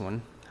read this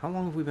one. How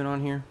long have we been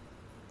on here?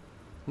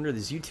 I wonder,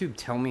 does YouTube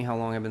tell me how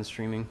long I've been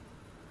streaming?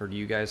 Or do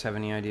you guys have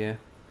any idea?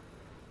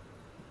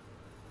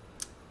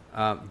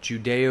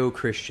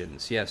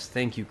 Judeo-Christians. Yes,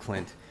 thank you,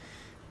 Clint.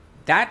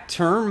 that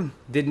term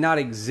did not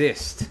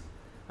exist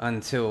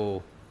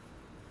until,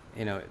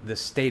 the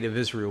state of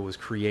Israel was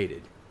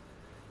created.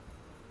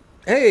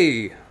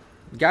 Hey,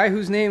 guy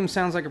whose name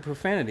sounds like a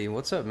profanity.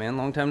 What's up, man?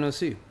 Long time no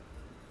see.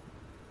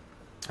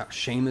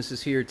 Seamus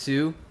is here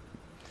too.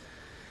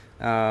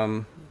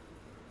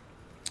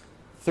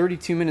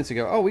 32 minutes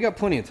ago. Oh, we got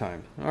plenty of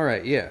time. All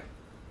right, yeah.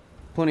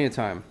 Plenty of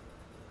time.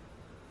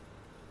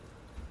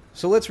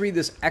 So let's read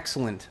this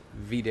excellent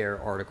VDare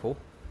article.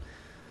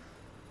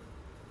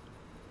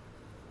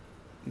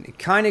 It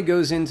kind of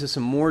goes into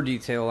some more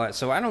detail.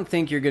 So I don't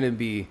think you're going to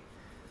be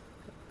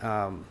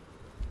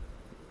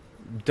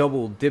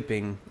double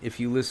dipping if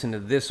you listen to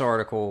this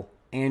article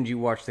and you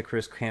watch the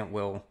Chris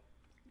Cantwell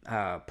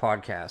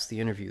podcast, the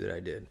interview that I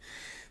did.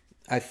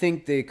 I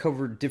think they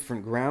covered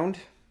different ground.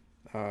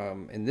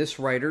 And this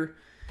writer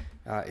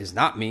is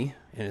not me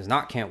and is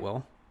not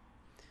Cantwell.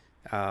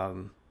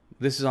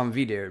 This is on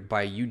VDare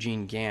by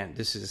Eugene Gant.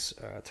 This is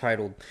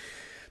titled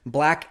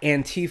Black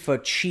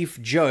Antifa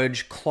Chief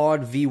Judge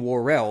Claude V.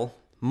 Worrell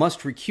Must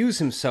Recuse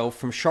Himself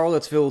from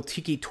Charlottesville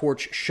Tiki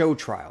Torch Show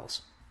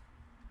Trials.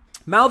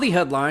 Mouthy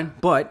headline,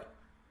 but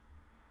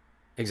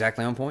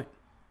exactly on point.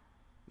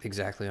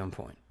 Exactly on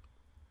point.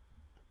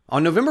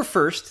 On November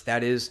 1st,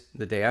 that is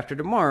the day after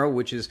tomorrow,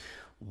 which is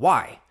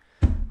why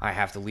I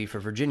have to leave for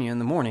Virginia in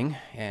the morning,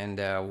 and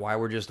why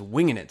we're just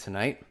winging it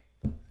tonight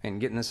and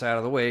getting this out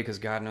of the way, because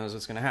God knows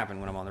what's going to happen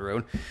when I'm on the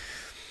road.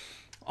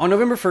 On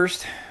November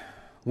 1st,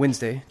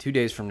 Wednesday, 2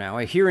 days from now,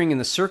 a hearing in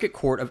the Circuit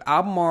Court of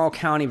Albemarle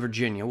County,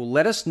 Virginia, will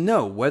let us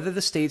know whether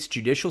the state's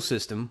judicial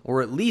system,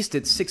 or at least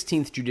its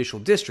 16th Judicial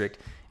District,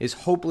 is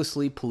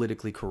hopelessly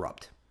politically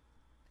corrupt.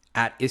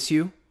 At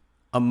issue,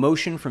 a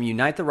motion from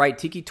Unite the Right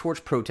Tiki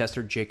Torch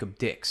protester Jacob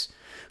Dix,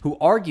 who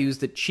argues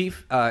that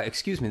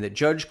that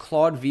Judge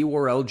Claude V.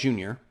 Worrell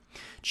Jr.,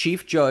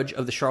 Chief Judge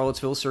of the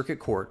Charlottesville Circuit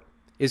Court,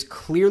 is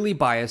clearly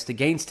biased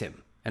against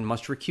him and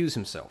must recuse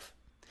himself.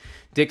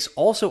 Dix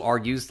also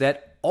argues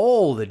that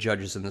all the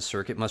judges in the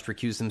circuit must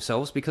recuse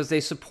themselves because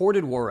they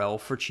supported Worrell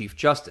for Chief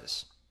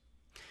Justice.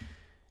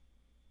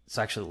 It's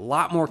actually a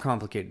lot more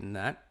complicated than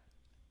that.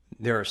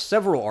 There are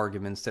several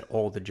arguments that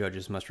all the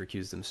judges must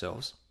recuse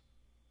themselves.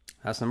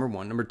 That's number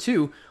one. Number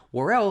two,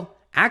 Worrell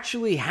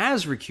actually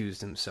has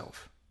recused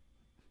himself.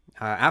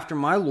 After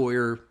my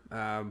lawyer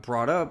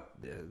brought up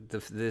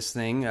this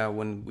thing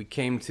when we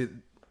came to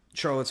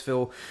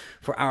Charlottesville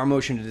for our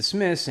motion to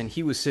dismiss, and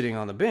he was sitting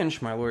on the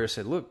bench, my lawyer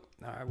said, look,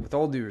 with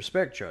all due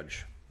respect,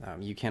 Judge,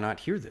 you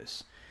cannot hear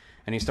this.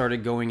 And he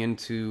started going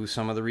into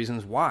some of the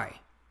reasons why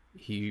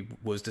he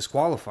was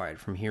disqualified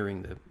from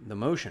hearing the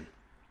motion.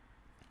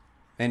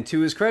 And to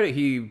his credit,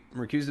 he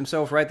recused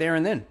himself right there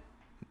and then.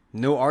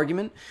 No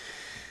argument.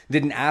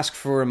 Didn't ask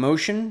for a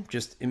motion,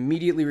 just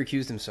immediately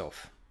recused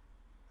himself.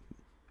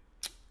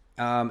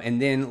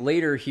 And then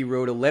later he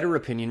wrote a letter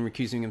opinion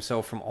recusing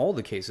himself from all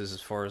the cases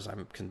as far as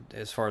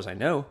I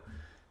know.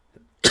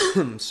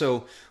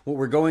 So what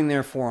we're going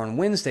there for on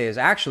Wednesday is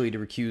actually to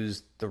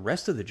recuse the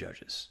rest of the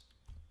judges.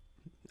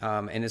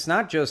 And it's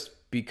not just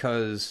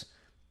because,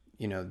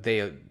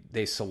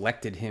 they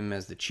selected him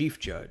as the chief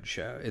judge.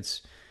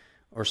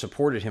 Or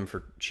supported him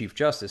for Chief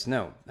Justice.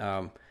 No,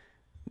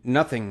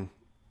 nothing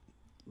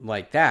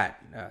like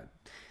that.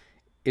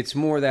 It's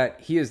more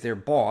that he is their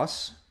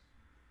boss.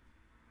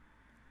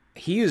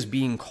 He is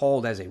being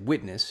called as a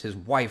witness. His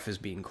wife is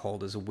being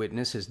called as a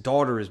witness. His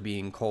daughter is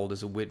being called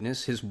as a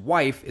witness. His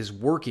wife is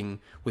working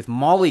with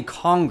Molly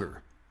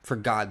Conger, for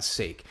God's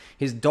sake.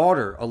 His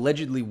daughter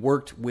allegedly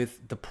worked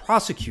with the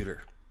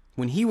prosecutor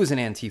when he was an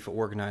Antifa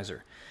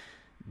organizer.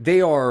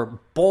 They are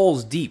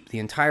balls deep, the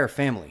entire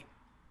family,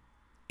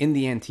 in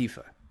the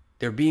Antifa.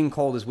 They're being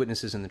called as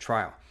witnesses in the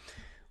trial.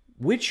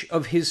 Which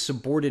of his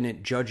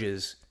subordinate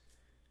judges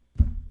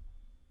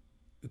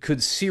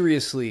could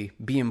seriously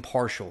be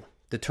impartial,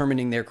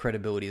 determining their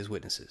credibility as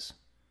witnesses?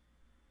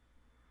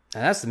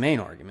 And that's the main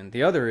argument.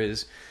 The other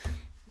is,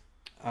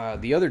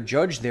 the other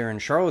judge there in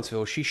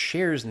Charlottesville, she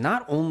shares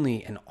not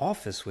only an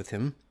office with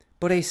him,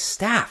 but a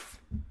staff.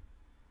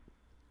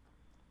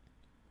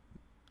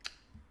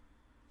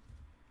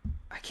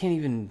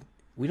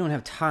 We don't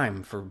have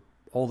time for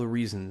all the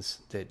reasons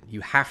that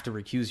you have to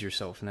recuse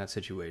yourself in that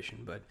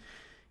situation, but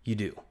you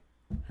do.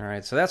 All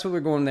right, so that's what we're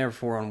going there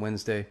for on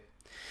Wednesday.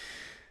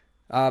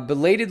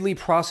 Belatedly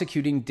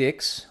prosecuting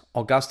Dix,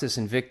 Augustus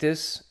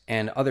Invictus,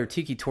 and other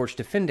Tiki Torch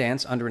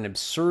defendants under an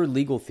absurd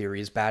legal theory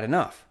is bad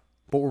enough.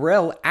 But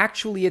Worrell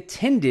actually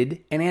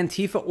attended an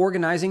Antifa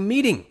organizing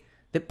meeting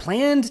that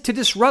planned to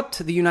disrupt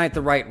the Unite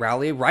the Right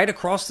rally right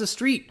across the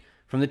street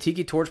from the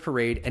Tiki Torch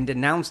parade and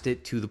denounced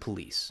it to the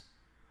police.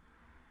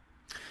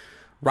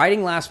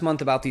 Writing last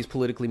month about these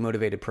politically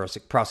motivated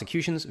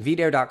prosecutions,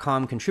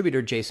 VDare.com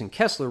contributor Jason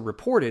Kessler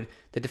reported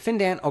that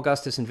defendant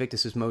Augustus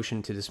Invictus's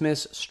motion to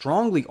dismiss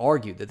strongly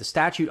argued that the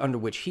statute under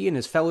which he and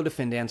his fellow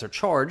defendants are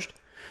charged,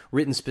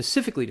 written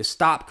specifically to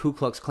stop Ku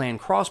Klux Klan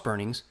cross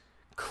burnings,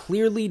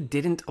 clearly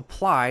didn't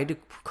apply to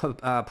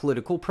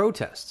political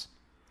protests.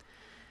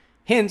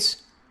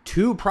 Hence,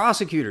 two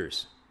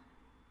prosecutors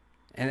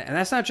And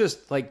that's not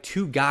just like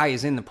two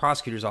guys in the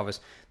prosecutor's office.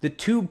 The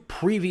two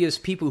previous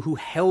people who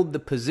held the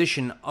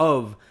position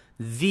of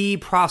the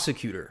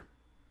prosecutor,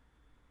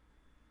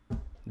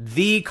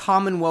 the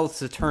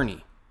Commonwealth's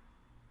attorney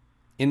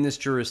in this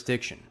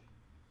jurisdiction.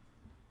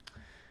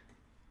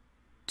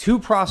 Two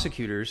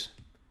prosecutors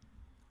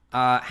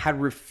had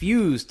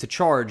refused to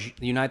charge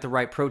the Unite the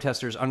Right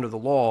protesters under the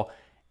law,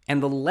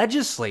 and the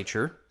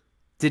legislature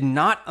did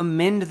not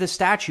amend the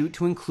statute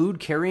to include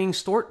carrying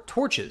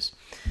torches.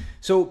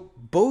 So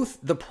both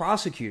the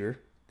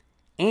prosecutor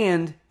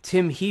and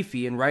Tim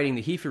Heaphy, in writing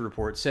the Heaphy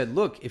report, said,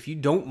 look, if you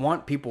don't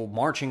want people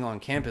marching on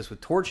campus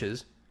with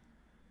torches,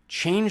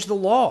 change the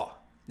law.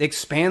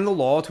 Expand the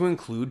law to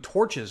include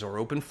torches or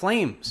open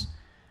flames.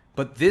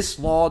 But this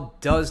law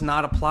does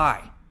not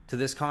apply to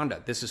this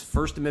conduct. This is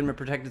First Amendment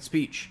protected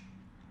speech.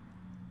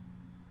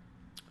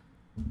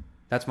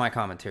 That's my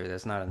commentary.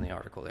 That's not in the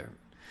article there.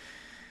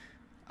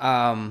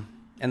 And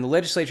the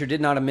legislature did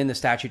not amend the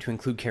statute to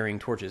include carrying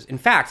torches. In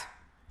fact,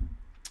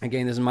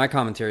 again, this is my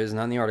commentary. This is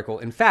not in the article.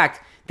 In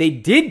fact, they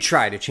did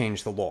try to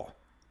change the law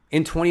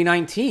in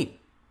 2019.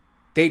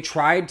 They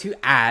tried to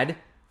add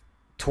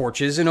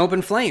torches and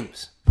open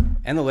flames.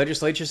 And the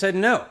legislature said,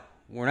 no,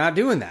 we're not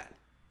doing that.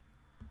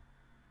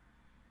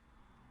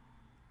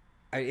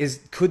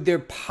 Could there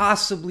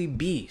possibly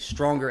be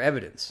stronger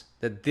evidence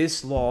that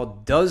this law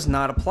does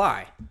not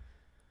apply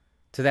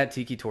to that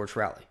Tiki Torch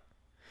rally?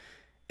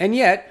 And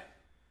yet,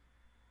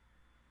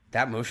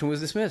 that motion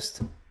was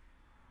dismissed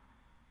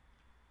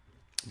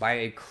by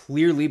a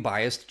clearly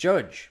biased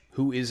judge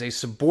who is a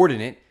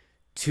subordinate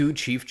to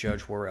Chief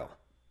Judge Worrell.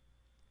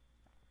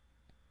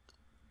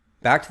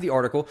 Back to the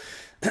article.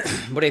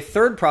 But a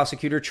third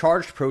prosecutor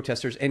charged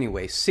protesters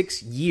anyway,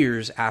 6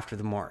 years after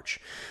the march.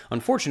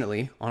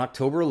 Unfortunately, on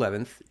October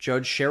 11th,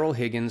 Judge Cheryl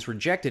Higgins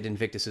rejected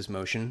Invictus's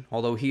motion,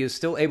 although he is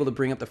still able to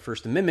bring up the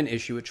First Amendment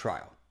issue at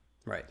trial.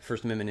 Right, the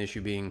First Amendment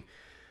issue being,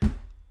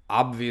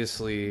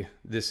 obviously,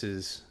 this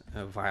is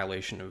a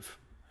violation of,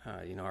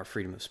 our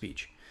freedom of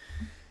speech.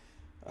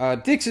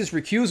 Dix's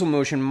recusal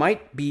motion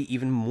might be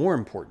even more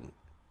important.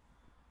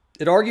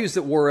 It argues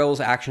that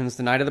Worrell's actions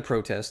the night of the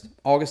protest,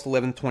 August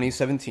 11,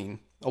 2017,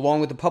 along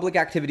with the public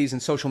activities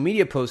and social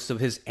media posts of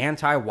his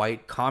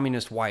anti-white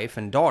communist wife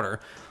and daughter,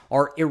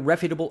 are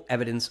irrefutable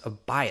evidence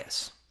of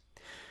bias.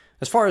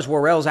 As far as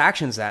Worrell's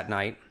actions that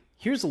night,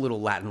 here's a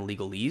little Latin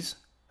legalese.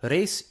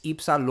 Res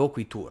ipsa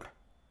loquitur.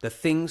 The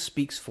thing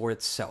speaks for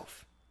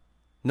itself.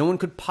 No one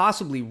could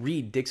possibly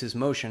read Dix's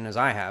motion, as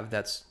I have,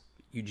 that's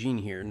Eugene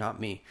here, not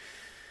me,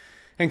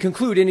 and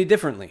conclude any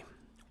differently.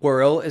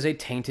 Worrell is a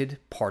tainted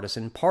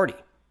partisan party.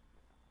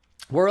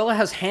 Worrell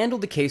has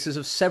handled the cases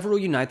of several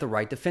Unite the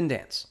Right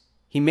defendants.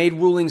 He made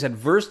rulings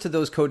adverse to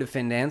those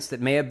co-defendants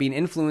that may have been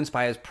influenced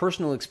by his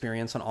personal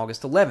experience on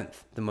August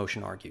 11th, the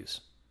motion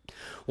argues.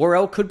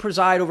 Worrell could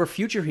preside over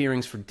future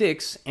hearings for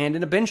Dix and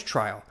in a bench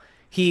trial.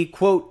 He,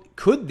 quote,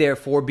 could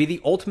therefore be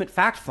the ultimate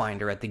fact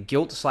finder at the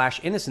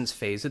guilt/innocence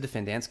phase of the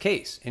defendant's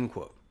case, end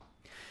quote.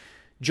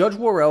 Judge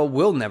Worrell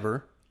will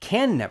never,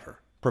 can never,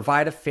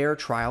 provide a fair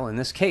trial in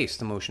this case,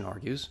 the motion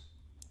argues.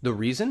 The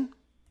reason?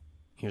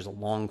 Here's a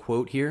long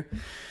quote here.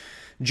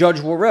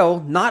 Judge Worrell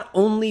not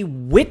only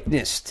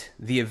witnessed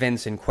the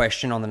events in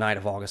question on the night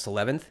of August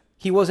 11th,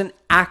 he was an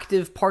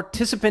active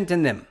participant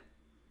in them.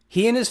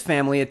 He and his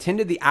family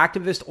attended the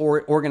activist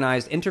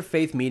organized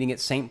interfaith meeting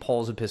at St.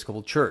 Paul's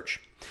Episcopal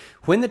Church.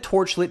 When the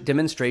torchlit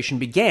demonstration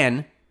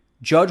began,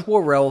 Judge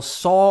Worrell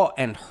saw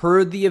and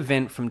heard the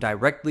event from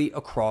directly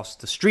across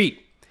the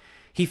street.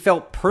 He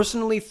felt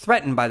personally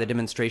threatened by the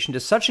demonstration to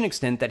such an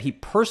extent that he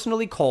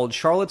personally called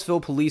Charlottesville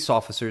police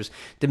officers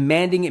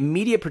demanding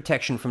immediate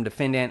protection from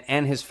defendant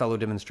and his fellow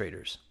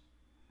demonstrators.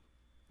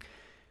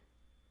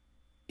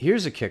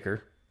 Here's a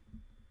kicker.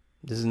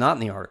 This is not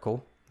in the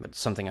article, but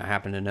something I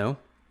happen to know.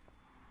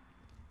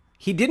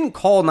 He didn't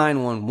call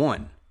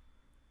 911.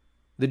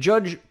 The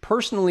judge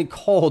personally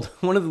called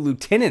one of the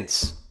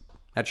lieutenants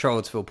at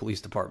Charlottesville Police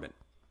Department.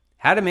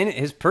 Had him in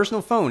his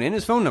personal phone, in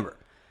his phone number,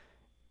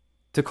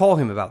 to call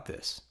him about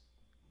this.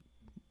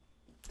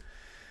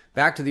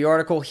 Back to the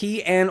article.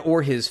 He and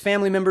or his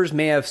family members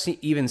may have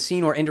even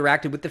seen or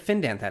interacted with the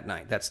defendant that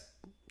night. That's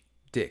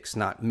Dix,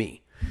 not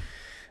me.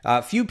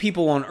 Few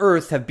people on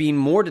earth have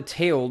more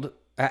detailed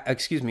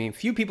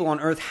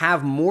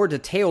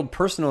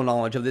personal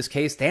knowledge of this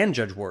case than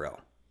Judge Worrell.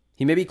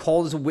 He may be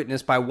called as a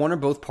witness by one or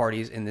both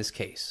parties in this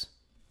case.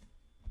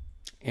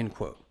 End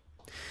quote.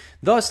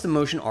 Thus, the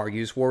motion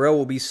argues Worrell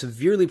will be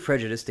severely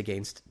prejudiced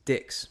against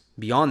Dix.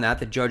 Beyond that,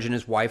 the judge and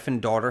his wife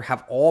and daughter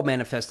have all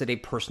manifested a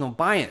personal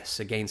bias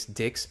against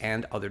Dix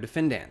and other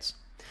defendants.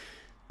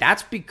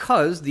 That's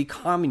because the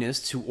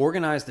communists who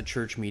organized the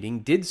church meeting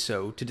did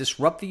so to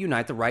disrupt the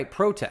Unite the Right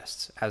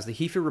protests, as the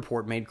Heaphy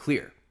report made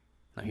clear.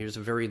 Now, here's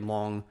a very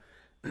long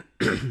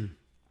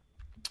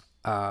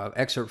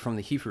excerpt from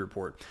the Heaphy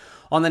report.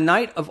 On the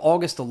night of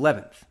August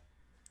 11th,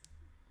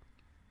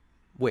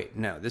 wait,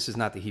 no, this is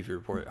not the Heaphy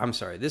report. I'm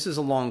sorry. This is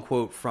a long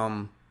quote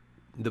from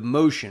the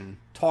motion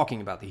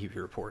talking about the Heaphy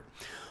report.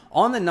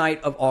 On the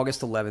night of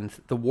August 11th,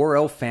 the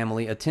Worrell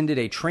family attended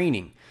a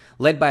training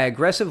led by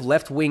aggressive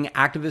left-wing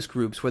activist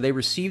groups where they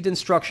received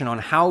instruction on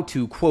how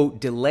to, quote,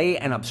 delay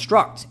and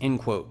obstruct, end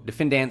quote,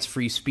 defendants'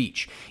 free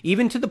speech,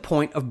 even to the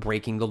point of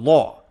breaking the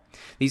law.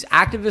 These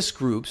activist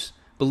groups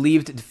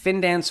believed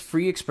defendants'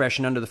 free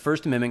expression under the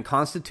First Amendment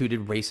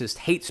constituted racist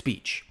hate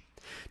speech.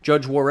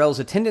 Judge Worrell's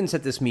attendance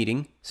at this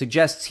meeting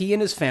suggests he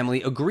and his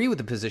family agree with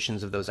the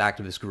positions of those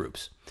activist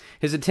groups.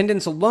 His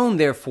attendance alone,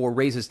 therefore,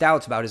 raises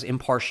doubts about his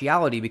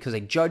impartiality because a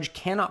judge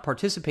cannot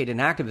participate in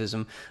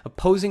activism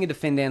opposing a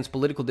defendant's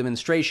political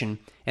demonstration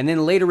and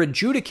then later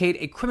adjudicate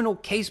a criminal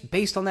case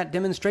based on that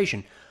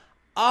demonstration.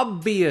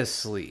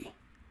 Obviously.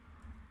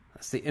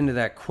 That's the end of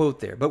that quote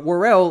there. But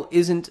Worrell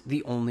isn't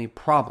the only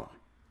problem.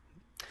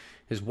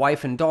 His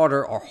wife and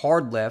daughter are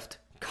hard left,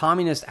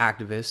 communist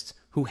activists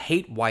who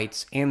hate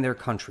whites and their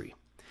country.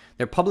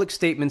 Their public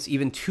statements,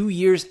 even 2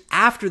 years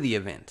after the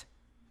event,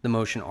 the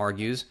motion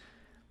argues,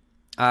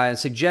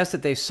 suggest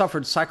that they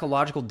suffered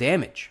psychological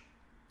damage.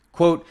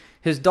 Quote,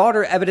 his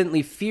daughter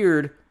evidently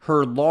feared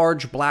her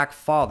large black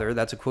father,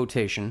 that's a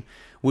quotation,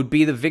 would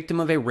be the victim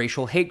of a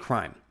racial hate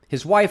crime.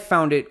 His wife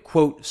found it,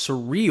 quote,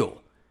 surreal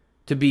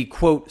to be,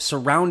 quote,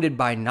 surrounded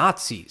by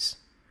Nazis.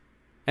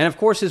 And of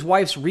course, his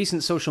wife's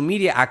recent social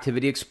media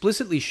activity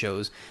explicitly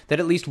shows that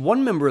at least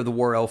one member of the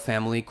Worrell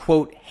family,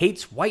 quote,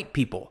 hates white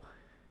people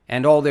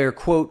and all their,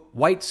 quote,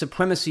 white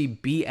supremacy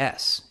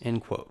BS,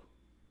 end quote.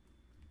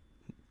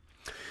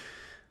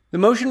 The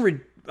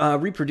motion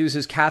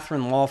reproduces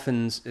Catherine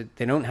Lawfon's,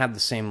 they don't have the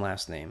same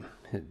last name,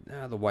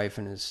 the wife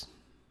and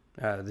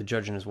the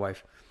judge and his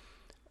wife,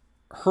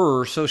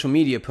 her social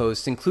media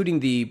posts,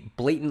 including the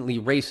blatantly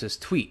racist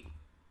tweet.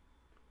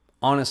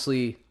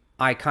 Honestly,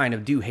 I kind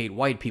of do hate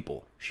white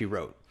people, she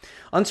wrote.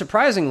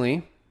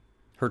 Unsurprisingly,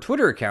 her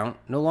Twitter account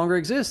no longer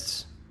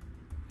exists.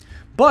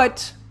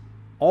 But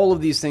all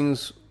of these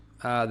things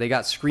they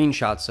got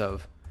screenshots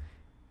of.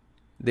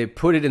 They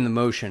put it in the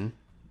motion,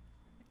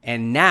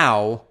 and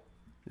now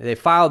they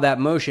filed that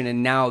motion,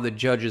 and now the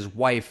judge's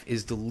wife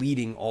is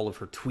deleting all of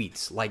her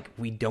tweets like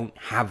we don't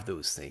have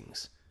those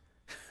things.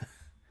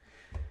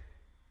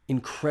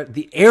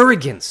 The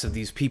arrogance of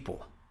these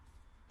people.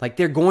 Like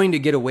they're going to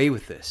get away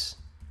with this.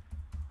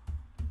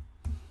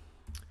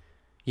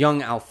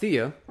 Young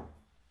Althea,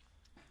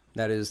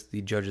 that is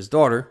the judge's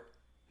daughter,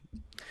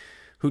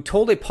 who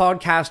told a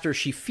podcaster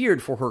she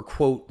feared for her,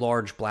 quote,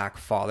 large black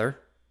father,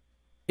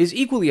 is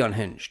equally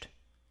unhinged.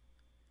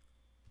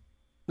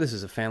 This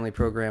is a family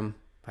program.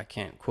 I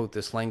can't quote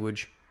this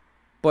language,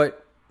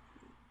 but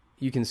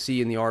you can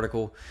see in the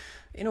article.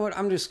 You know what?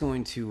 I'm just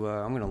going to,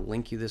 I'm going to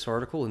link you this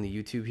article in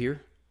the YouTube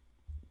here.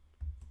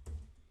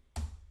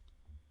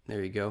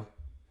 There you go.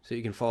 So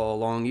you can follow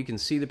along. You can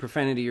see the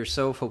profanity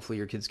yourself. Hopefully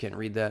your kids can't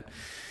read that.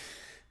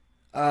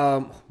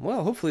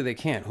 Well, hopefully they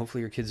can.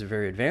 Hopefully your kids are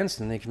very advanced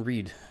and they can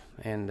read.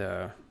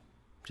 And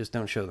just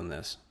don't show them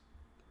this.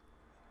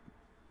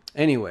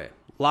 Anyway,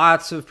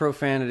 lots of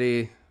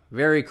profanity.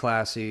 Very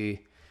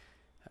classy.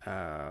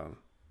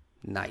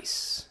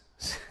 Nice.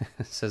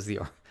 Says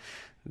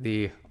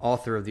the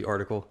author of the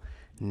article.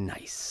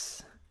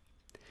 Nice.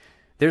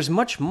 There's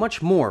much,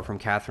 much more from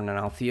Catherine and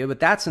Althea,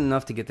 but that's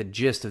enough to get the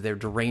gist of their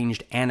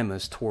deranged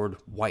animus toward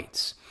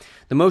whites.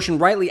 The motion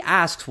rightly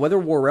asks whether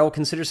Worrell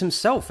considers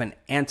himself an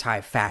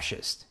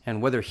anti-fascist,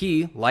 and whether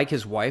he, like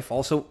his wife,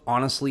 also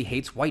honestly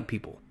hates white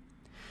people.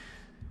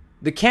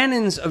 The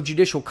canons of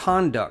judicial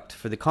conduct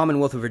for the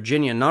Commonwealth of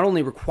Virginia not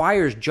only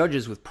requires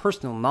judges with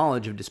personal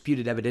knowledge of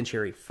disputed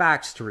evidentiary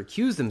facts to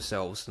recuse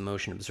themselves, the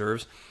motion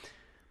observes,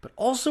 but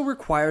also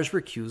requires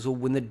recusal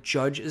when the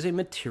judge is a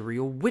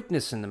material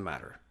witness in the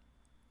matter.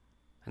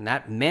 And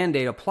that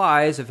mandate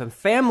applies if a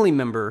family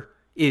member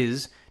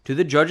is, to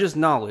the judge's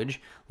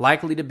knowledge,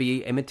 likely to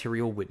be a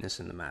material witness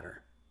in the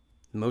matter.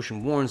 The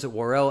motion warns that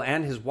Worrell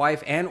and his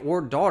wife and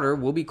or daughter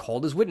will be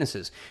called as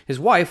witnesses.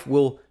 His wife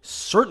will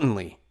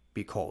certainly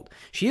be called.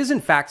 She is in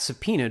fact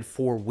subpoenaed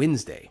for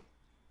Wednesday.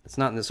 That's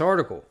not in this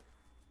article.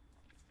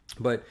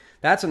 But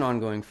that's an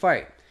ongoing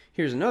fight.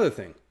 Here's another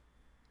thing.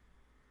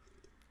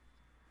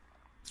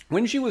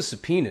 When she was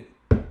subpoenaed,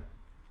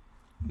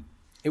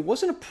 it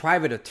wasn't a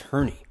private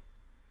attorney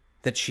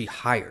that she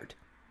hired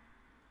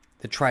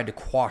that tried to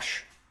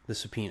quash the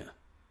subpoena.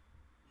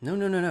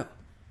 No.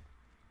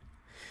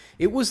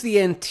 It was the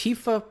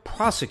Antifa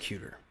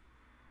prosecutor,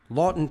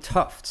 Lawton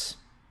Tufts,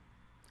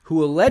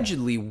 who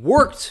allegedly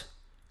worked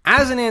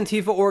as an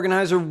Antifa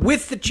organizer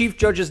with the chief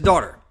judge's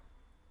daughter,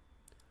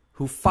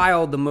 who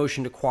filed the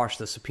motion to quash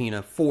the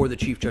subpoena for the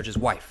chief judge's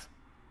wife,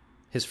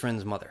 his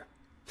friend's mother.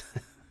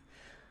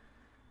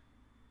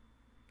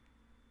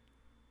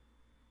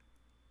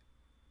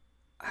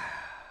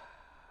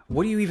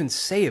 What do you even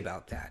say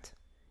about that?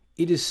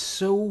 It is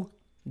so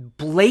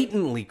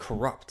blatantly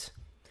corrupt.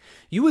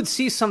 You would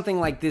see something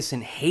like this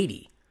in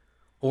Haiti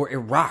or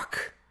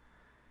Iraq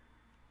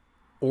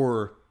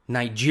or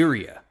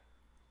Nigeria.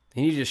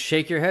 And you just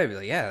shake your head and be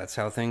like, yeah, that's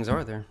how things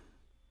are there.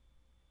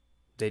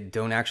 They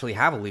don't actually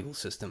have a legal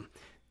system.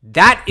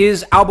 That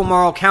is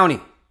Albemarle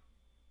County,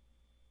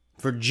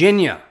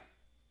 Virginia.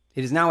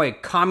 It is now a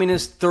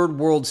communist third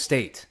world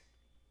state.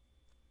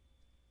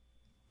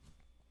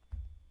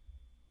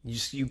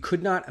 You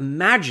could not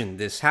imagine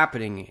this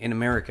happening in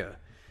America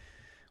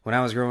when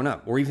I was growing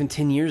up, or even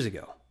 10 years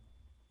ago.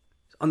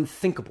 It's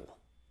unthinkable.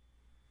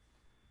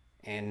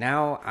 And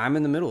now I'm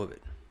in the middle of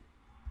it.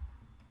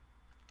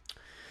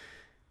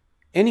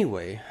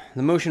 Anyway,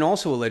 the motion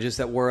also alleges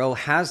that Worrell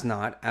has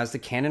not, as the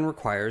canon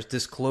requires,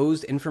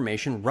 disclosed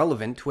information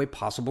relevant to a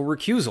possible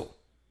recusal.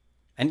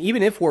 And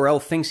even if Worrell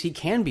thinks he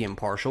can be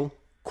impartial,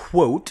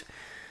 quote,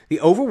 the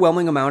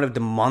overwhelming amount of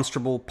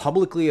demonstrable,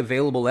 publicly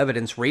available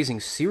evidence raising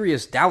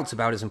serious doubts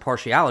about his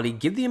impartiality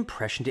give the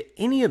impression to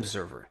any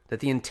observer that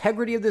the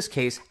integrity of this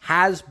case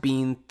has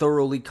been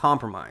thoroughly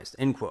compromised,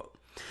 end quote.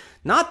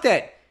 Not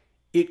that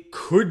it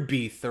could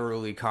be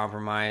thoroughly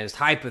compromised,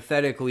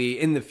 hypothetically,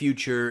 in the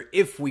future,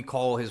 if we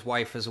call his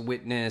wife as a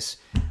witness.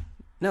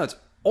 No, it's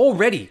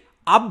already,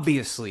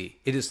 obviously,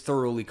 it is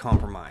thoroughly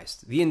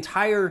compromised. The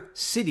entire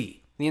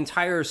city, the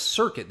entire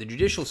circuit, the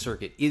judicial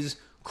circuit, is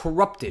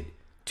corrupted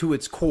to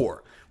its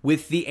core,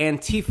 with the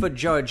Antifa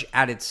judge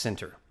at its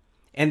center,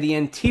 and the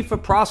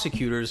Antifa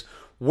prosecutors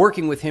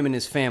working with him and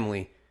his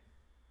family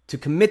to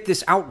commit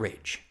this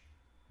outrage.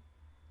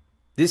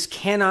 This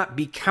cannot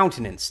be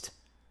countenanced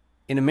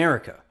in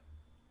America.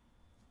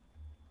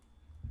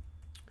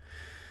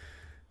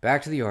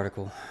 Back to the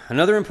article.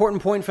 Another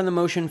important point from the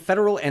motion,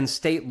 federal and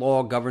state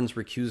law governs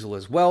recusal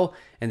as well,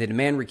 and they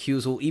demand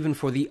recusal even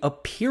for the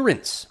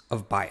appearance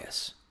of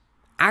bias.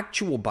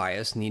 Actual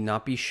bias need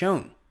not be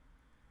shown.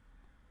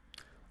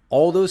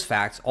 All those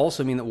facts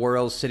also mean that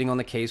Worrell's sitting on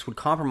the case would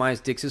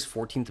compromise Dix's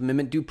 14th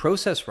Amendment due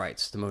process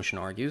rights, the motion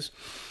argues.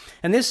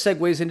 And this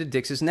segues into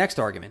Dix's next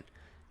argument.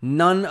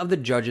 None of the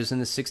judges in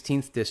the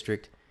 16th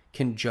District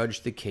can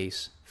judge the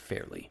case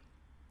fairly.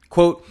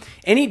 Quote,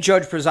 any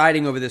judge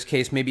presiding over this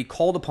case may be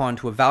called upon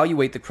to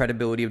evaluate the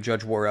credibility of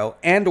Judge Worrell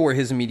and or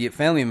his immediate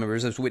family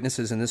members as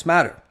witnesses in this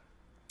matter.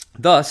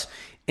 Thus,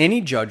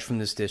 any judge from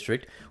this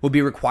district will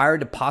be required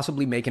to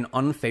possibly make an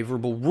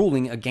unfavorable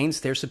ruling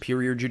against their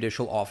superior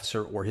judicial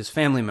officer or his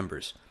family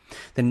members.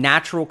 The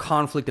natural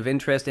conflict of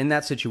interest in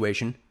that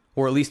situation,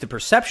 or at least the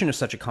perception of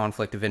such a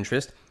conflict of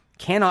interest,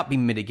 cannot be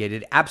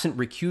mitigated absent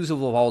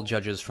recusal of all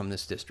judges from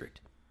this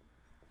district.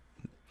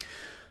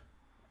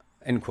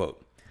 End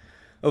quote.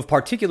 Of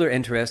particular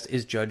interest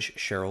is Judge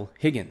Cheryl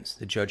Higgins,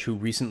 the judge who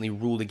recently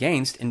ruled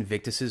against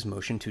Invictus's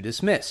motion to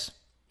dismiss.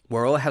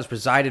 Worrell has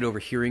presided over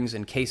hearings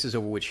and cases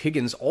over which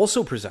Higgins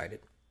also presided.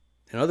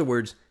 In other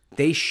words,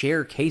 they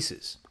share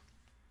cases.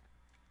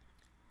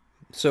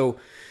 So,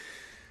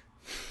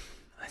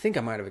 I think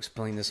I might have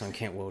explained this on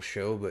Cantwell's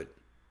show, but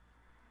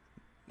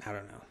I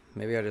don't know.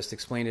 Maybe I just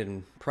explained it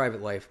in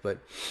private life, but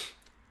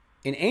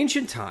in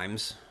ancient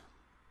times,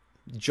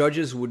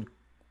 judges would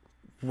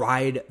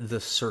ride the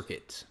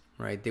circuit,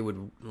 right? They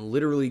would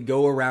literally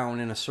go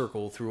around in a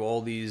circle through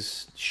all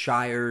these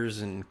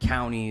shires and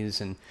counties,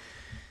 and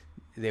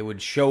they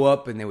would show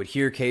up and they would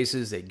hear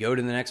cases. They'd go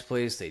to the next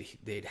place.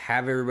 They'd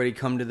have everybody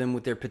come to them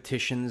with their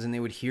petitions, and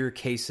they would hear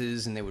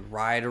cases, and they would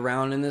ride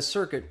around in this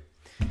circuit.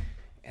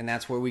 And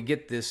that's where we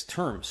get this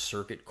term,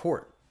 circuit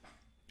court.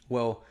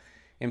 Well,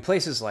 in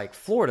places like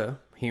Florida,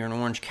 here in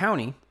Orange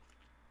County,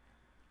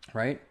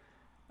 right,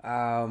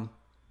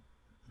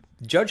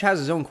 judge has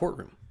his own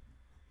courtroom.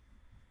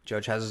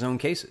 Judge has his own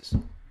cases.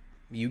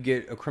 You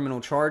get a criminal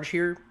charge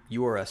here,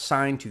 you are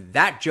assigned to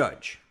that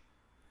judge.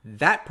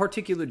 That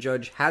particular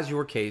judge has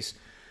your case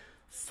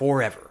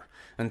forever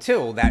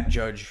until that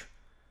judge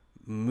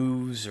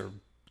moves or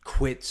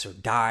quits or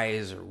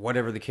dies or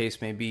whatever the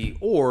case may be,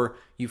 or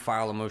you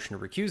file a motion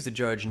to recuse the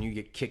judge and you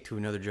get kicked to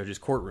another judge's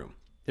courtroom.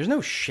 There's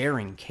no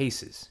sharing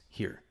cases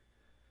here.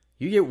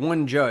 You get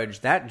one judge,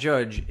 that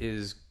judge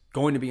is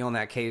going to be on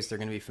that case. They're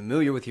going to be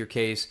familiar with your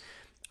case.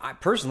 I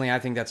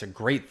think that's a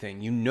great thing.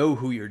 You know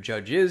who your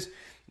judge is.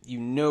 You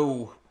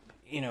know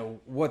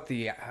what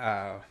the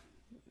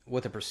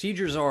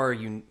procedures are.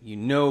 You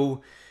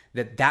know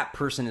that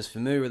person is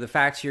familiar with the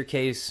facts of your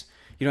case.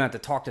 You don't have to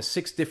talk to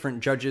 6 different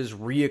judges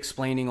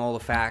re-explaining all the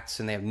facts,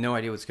 and they have no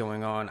idea what's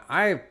going on.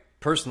 I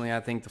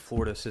think the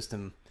Florida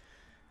system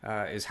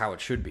is how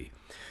it should be.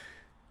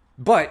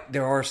 But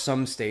there are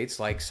some states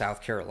like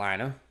South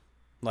Carolina,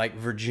 like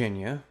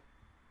Virginia,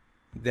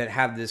 that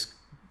have this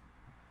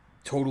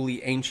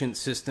totally ancient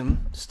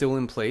system still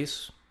in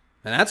place.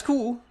 And that's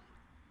cool,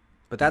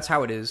 but that's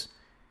how it is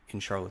in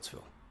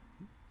Charlottesville.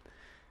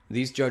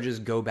 These judges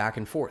go back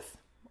and forth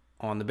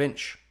on the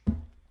bench.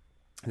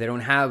 They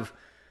don't have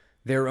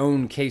their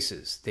own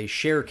cases. They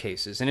share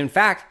cases. And in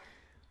fact,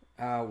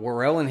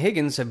 Worrell and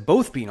Higgins have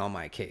both been on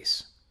my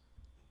case,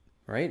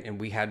 right? And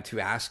we had to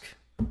ask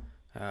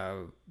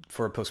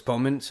for a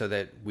postponement so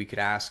that we could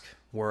ask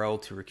Worrell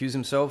to recuse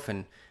himself.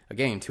 And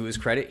again, to his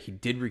credit, he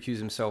did recuse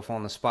himself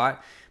on the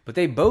spot. But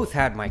they both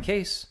had my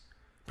case.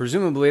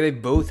 Presumably, they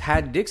both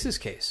had Dix's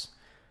case.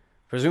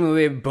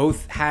 Presumably, they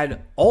both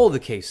had all the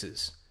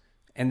cases.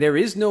 And there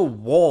is no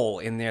wall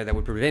in there that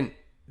would prevent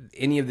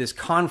any of this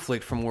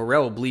conflict from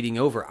Worrell bleeding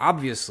over.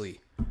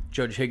 Obviously,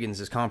 Judge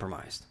Higgins is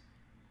compromised.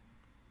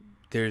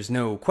 There's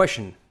no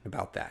question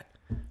about that.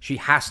 She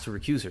has to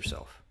recuse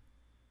herself.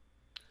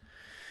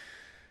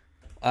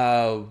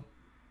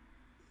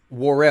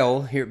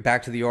 Worrell, here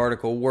back to the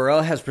article,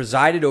 Worrell has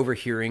presided over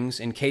hearings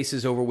in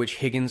cases over which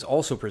Higgins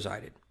also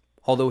presided.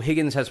 Although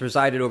Higgins has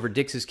presided over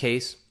Dix's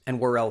case and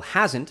Worrell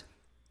hasn't,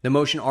 the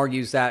motion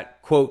argues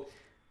that, quote,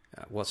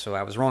 so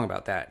I was wrong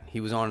about that.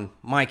 He was on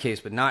my case,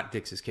 but not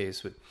Dix's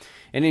case. But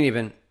in any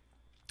event,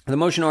 the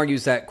motion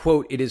argues that,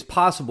 quote, it is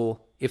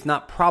possible, if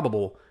not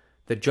probable,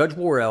 that Judge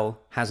Worrell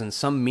has in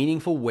some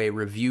meaningful way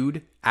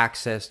reviewed,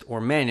 accessed,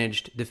 or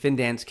managed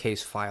defendant's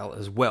case file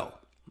as well.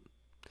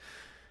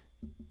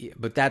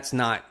 But that's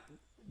not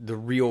the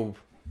real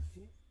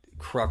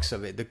crux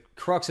of it. The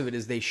crux of it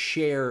is they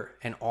share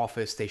an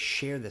office, they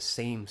share the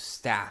same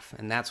staff,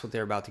 and that's what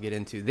they're about to get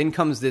into. Then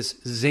comes this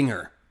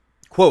zinger.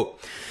 Quote,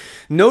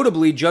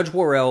 notably, Judge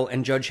Worrell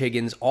and Judge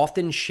Higgins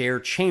often share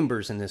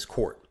chambers in this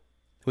court,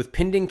 with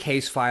pending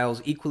case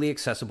files equally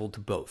accessible to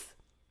both.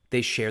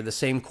 They share the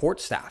same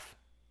court staff.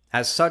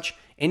 As such,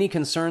 any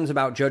concerns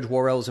about Judge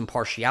Worrell's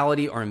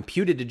impartiality are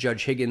imputed to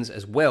Judge Higgins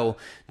as well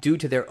due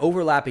to their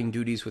overlapping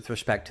duties with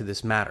respect to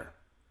this matter.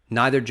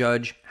 Neither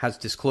judge has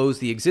disclosed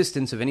the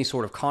existence of any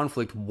sort of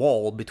conflict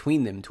wall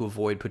between them to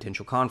avoid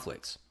potential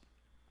conflicts.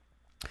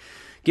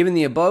 Given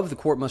the above, the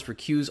court must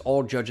recuse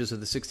all judges of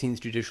the 16th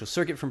Judicial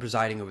Circuit from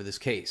presiding over this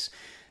case.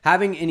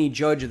 Having any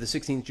judge of the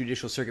 16th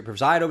Judicial Circuit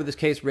preside over this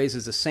case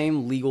raises the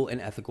same legal and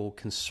ethical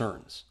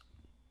concerns.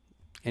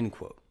 End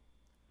quote.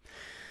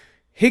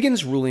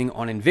 Higgins' ruling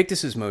on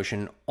Invictus's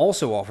motion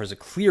also offers a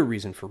clear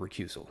reason for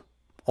recusal.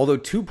 Although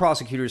two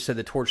prosecutors said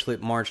the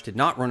torchlit march did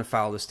not run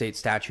afoul of the state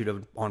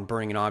statute on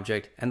burning an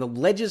object, and the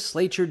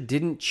legislature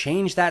didn't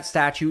change that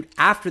statute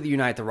after the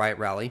Unite the Right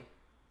rally,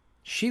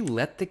 she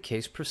let the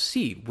case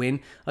proceed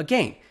when,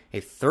 again, a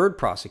third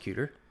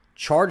prosecutor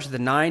charged the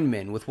 9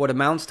 men with what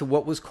amounts to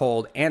what was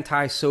called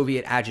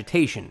anti-Soviet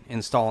agitation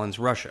in Stalin's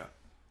Russia.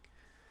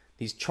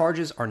 These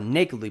charges are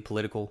nakedly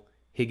political.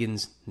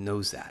 Higgins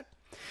knows that.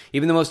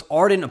 Even the most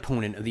ardent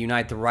opponent of the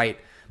Unite the Right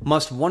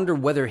must wonder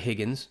whether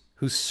Higgins,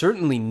 who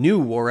certainly knew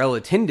Worrell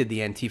attended the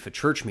Antifa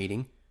church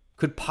meeting,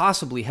 could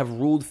possibly have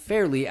ruled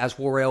fairly as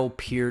Worrell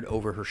peered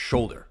over her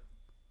shoulder.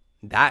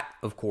 That,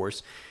 of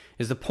course,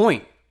 is the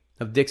point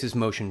of Dix's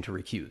motion to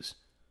recuse.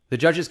 The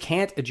judges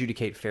can't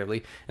adjudicate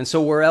fairly, and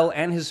so Worrell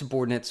and his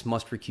subordinates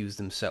must recuse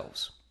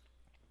themselves.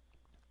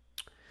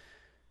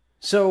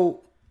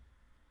 So,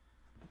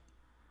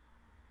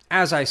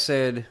 as I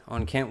said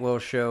on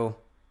Cantwell's show,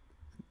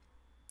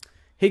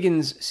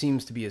 Higgins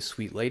seems to be a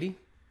sweet lady.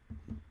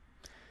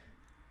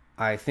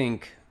 I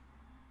think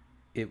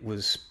it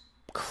was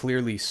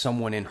clearly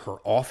someone in her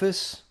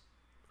office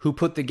who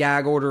put the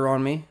gag order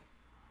on me.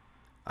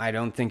 I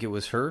don't think it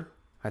was her.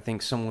 I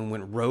think someone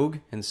went rogue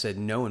and said,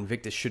 no,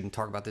 Invictus shouldn't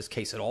talk about this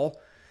case at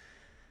all.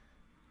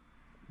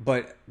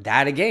 But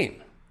that,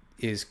 again,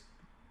 is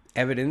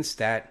evidence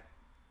that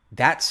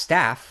that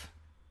staff,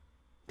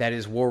 that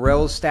is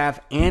Worrell's staff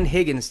and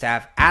Higgins'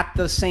 staff, at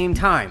the same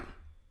time,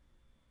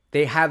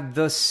 they have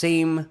the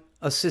same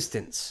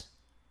assistants.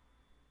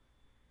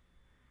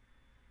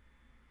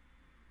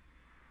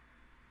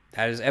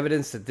 That is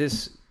evidence that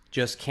this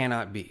just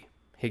cannot be.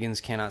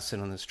 Higgins cannot sit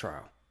on this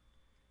trial.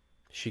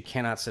 She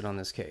cannot sit on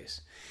this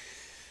case.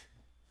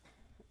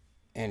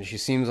 And she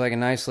seems like a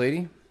nice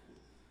lady.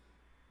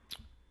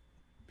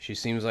 She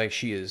seems like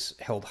she is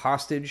held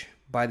hostage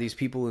by these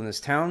people in this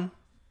town.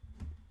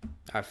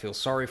 I feel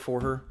sorry for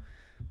her,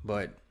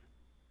 but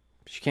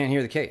she can't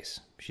hear the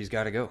case. She's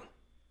got to go.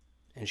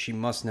 And she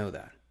must know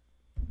that.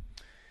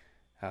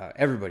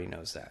 Everybody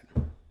knows that.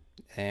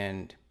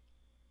 And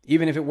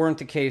even if it weren't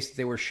the case that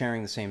they were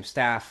sharing the same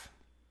staff,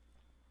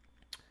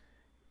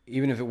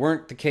 even if it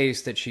weren't the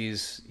case that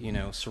she's,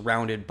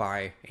 surrounded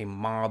by a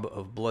mob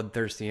of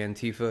bloodthirsty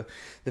Antifa,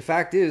 the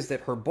fact is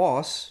that her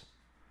boss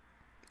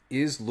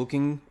is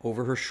looking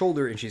over her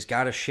shoulder and she's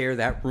got to share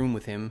that room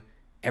with him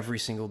every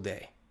single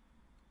day.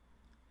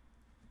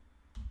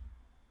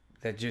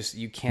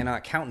 You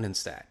cannot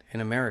countenance that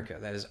in America.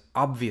 That is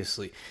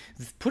obviously,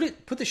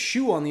 put the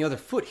shoe on the other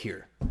foot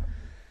here.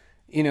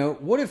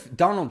 What if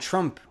Donald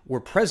Trump were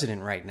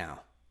president right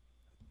now?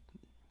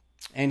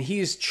 And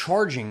he's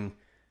charging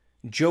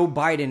Joe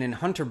Biden and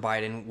Hunter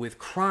Biden with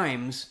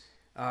crimes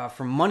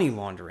for money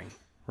laundering,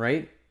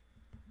 right?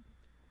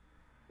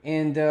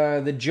 And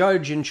the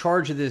judge in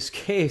charge of this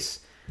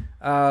case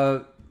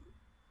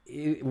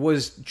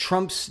was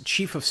Trump's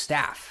chief of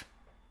staff,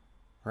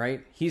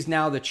 right? He's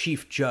now the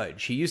chief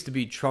judge. He used to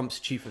be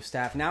Trump's chief of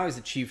staff. Now he's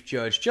the chief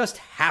judge, just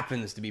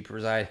happens to be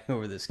presiding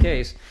over this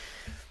case.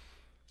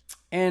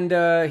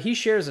 And he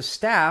shares a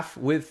staff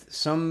with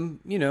some,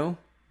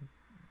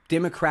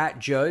 Democrat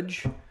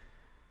judge.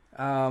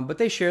 But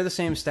they share the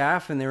same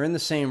staff and they're in the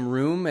same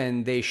room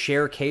and they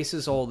share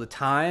cases all the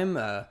time.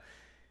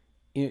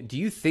 Do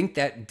you think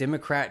that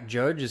Democrat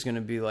judge is going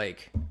to be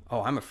like,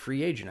 oh, I'm a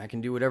free agent. I can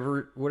do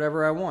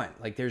whatever I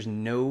want. Like there's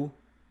no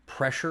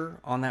pressure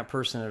on that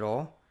person at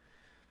all.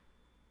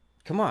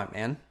 Come on,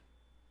 man.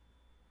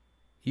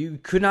 You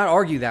could not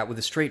argue that with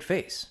a straight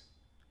face.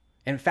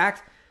 In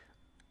fact,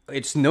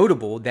 it's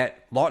notable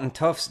that Lawton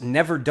Tufts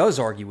never does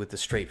argue with a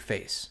straight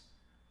face.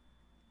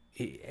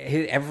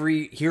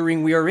 Every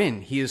hearing we are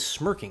in, he is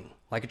smirking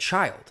like a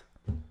child.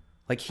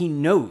 Like he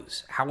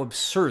knows how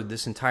absurd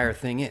this entire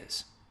thing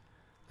is.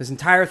 This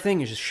entire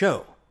thing is a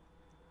show.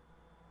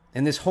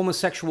 And this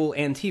homosexual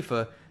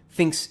Antifa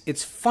thinks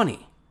it's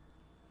funny.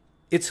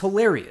 It's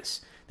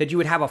hilarious that you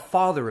would have a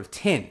father of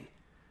 10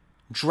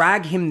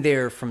 drag him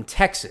there from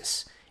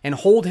Texas and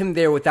hold him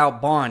there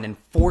without bond and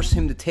force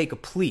him to take a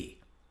plea.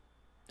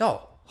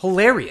 Oh,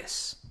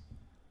 hilarious.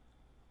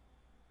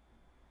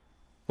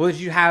 Well, did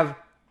you have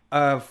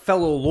a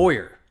fellow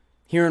lawyer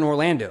here in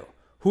Orlando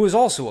who is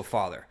also a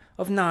father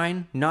of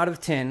 9, not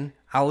of 10,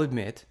 I'll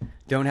admit,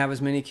 don't have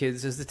as many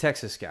kids as the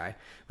Texas guy,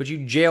 but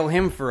you jail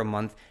him for a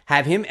month,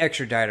 have him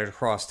extradited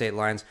across state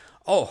lines.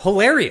 Oh,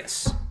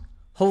 hilarious.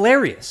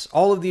 Hilarious.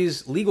 All of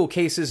these legal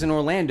cases in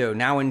Orlando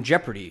now in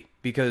jeopardy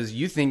because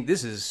you think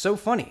this is so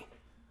funny.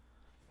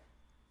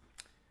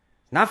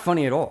 Not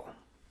funny at all.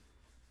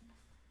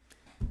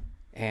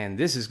 And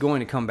this is going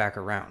to come back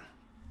around.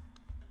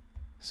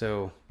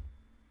 So,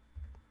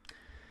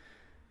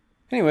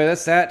 anyway,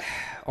 that's that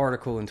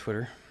article in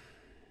Twitter.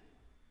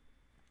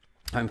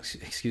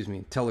 Excuse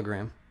me,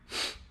 Telegram.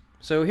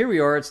 So here we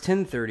are. It's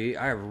 10:30.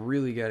 I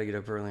really got to get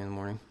up early in the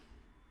morning.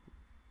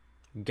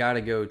 Got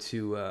to go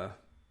to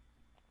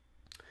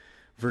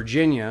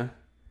Virginia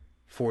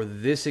for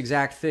this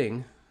exact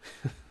thing.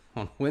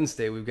 On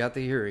Wednesday, we've got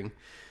the hearing.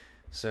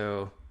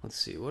 So let's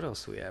see. What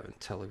else do we have in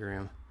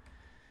Telegram?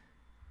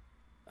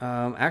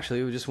 Actually,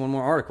 it was just one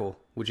more article,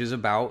 which is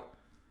about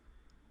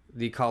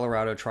the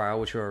Colorado trial,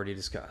 which we already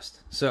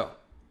discussed. So,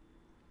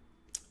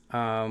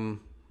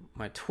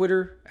 my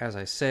Twitter, as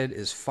I said,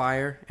 is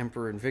fire,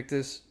 Emperor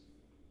Invictus.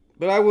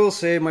 But I will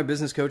say my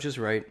business coach is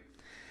right.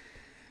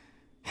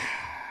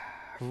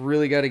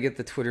 Really got to get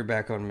the Twitter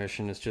back on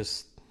mission. It's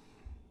just,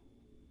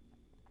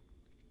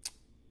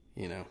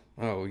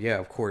 oh yeah,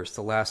 of course.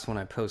 The last one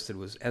I posted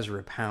was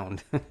Ezra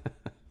Pound.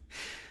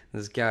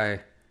 This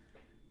guy,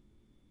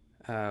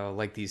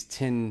 like these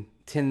 10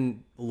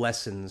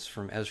 lessons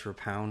from Ezra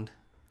Pound.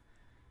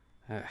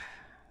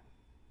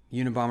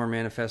 Unabomber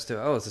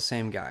Manifesto. Oh, it's the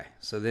same guy.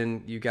 So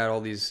then you got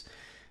all these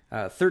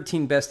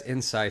 13 best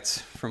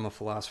insights from a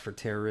philosopher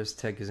terrorist,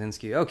 Ted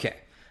Kaczynski. Okay.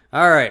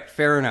 All right.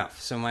 Fair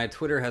enough. So my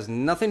Twitter has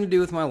nothing to do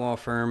with my law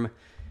firm,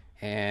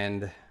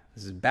 and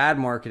this is bad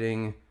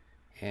marketing.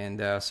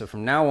 And so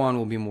from now on,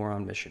 we'll be more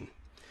on mission.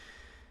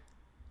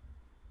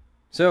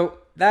 So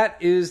that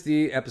is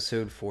the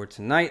episode for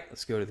tonight.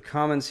 Let's go to the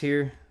comments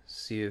here.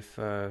 See if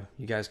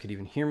you guys could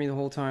even hear me the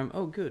whole time.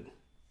 Oh, good.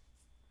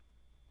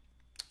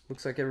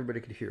 Looks like everybody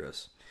could hear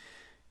us.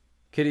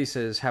 Kitty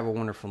says, have a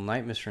wonderful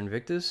night, Mr.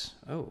 Invictus.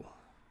 Oh.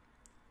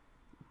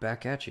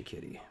 Back at you,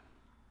 Kitty.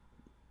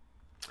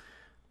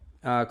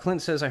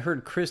 Clint says, I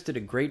heard Chris did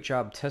a great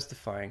job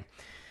testifying.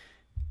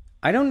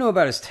 I don't know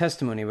about his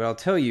testimony, but I'll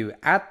tell you,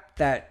 at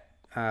that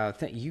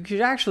thing,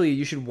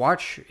 you should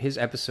watch his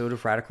episode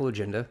of Radical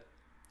Agenda.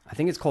 I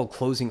think it's called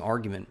Closing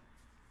Argument.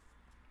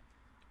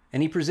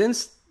 And he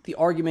presents the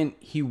argument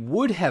he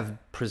would have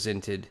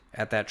presented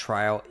at that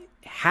trial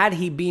had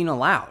he been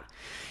allowed.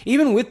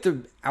 Even with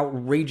the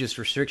outrageous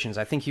restrictions,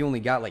 I think he only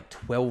got like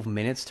 12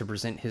 minutes to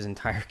present his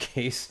entire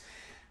case.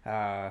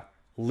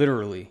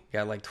 Literally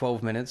got like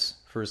 12 minutes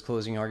for his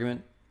closing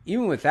argument.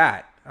 Even with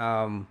that,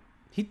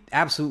 he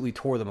absolutely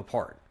tore them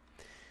apart.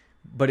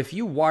 But if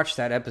you watch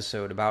that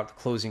episode about the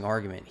closing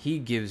argument, he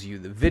gives you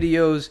the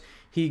videos,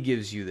 he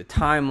gives you the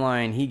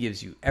timeline, he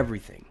gives you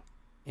everything,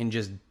 and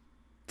just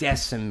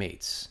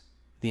decimates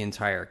the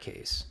entire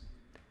case.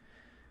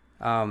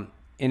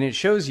 And it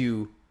shows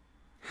you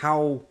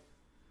how,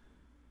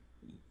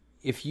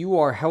 if you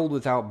are held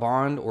without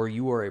bond or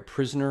you are a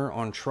prisoner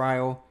on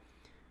trial,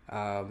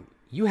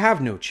 you have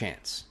no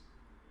chance.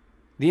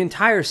 The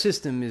entire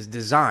system is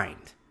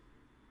designed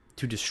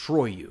to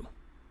destroy you.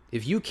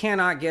 If you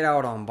cannot get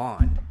out on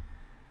bond,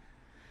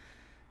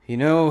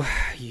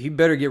 you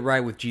better get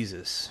right with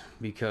Jesus,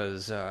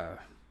 because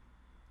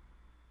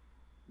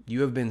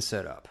you have been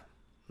set up.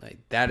 Like,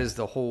 that is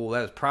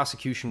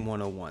prosecution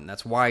 101.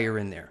 That's why you're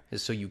in there,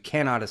 is so you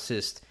cannot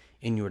assist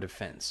in your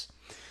defense.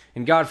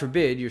 And God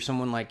forbid you're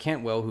someone like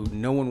Cantwell who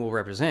no one will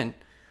represent.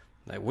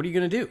 Like, what are you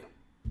going to do?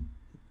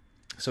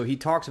 So he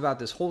talks about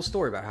this whole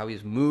story about how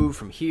he's moved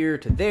from here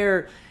to there,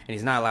 and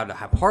he's not allowed to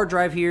have a hard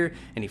drive here,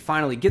 and he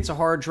finally gets a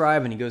hard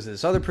drive, and he goes to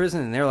this other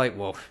prison, and they're like,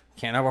 well,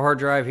 can't have a hard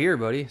drive here,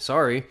 buddy.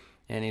 Sorry.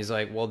 And he's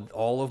like, well,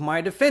 all of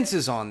my defense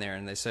is on there.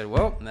 And they said,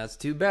 well, that's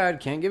too bad.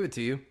 Can't give it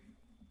to you.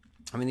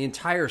 I mean, the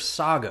entire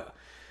saga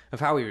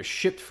of how he was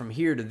shipped from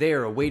here to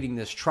there awaiting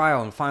this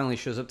trial, and finally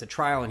shows up to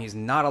trial, and he's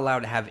not allowed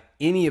to have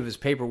any of his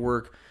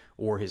paperwork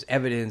or his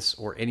evidence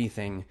or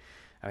anything.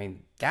 I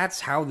mean,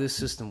 that's how this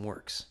system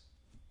works.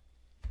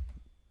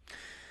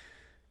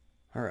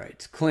 All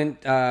right.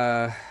 Clint,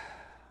 Shovelhead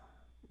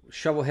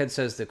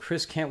says the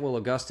Chris Cantwell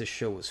Augustus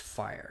show was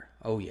fire.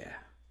 Oh, yeah.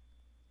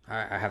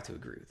 I have to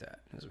agree with that.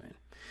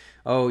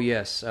 Oh,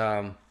 yes.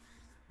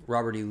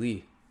 Robert E.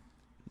 Lee.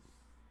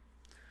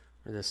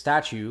 The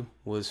statue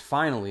was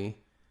finally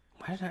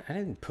I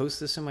didn't post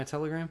this in my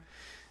Telegram.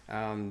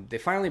 They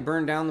finally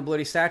burned down the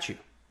bloody statue.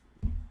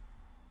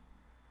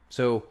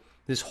 So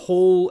this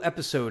whole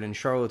episode in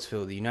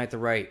Charlottesville, the Unite the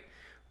Right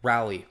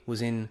rally,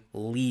 was in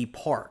Lee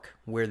Park,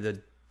 where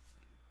the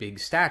big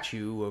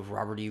statue of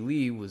Robert E.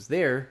 Lee was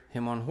there,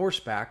 him on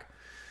horseback.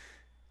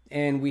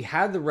 And we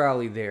had the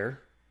rally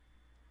there.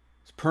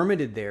 It's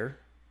permitted there.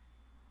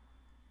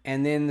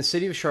 And then the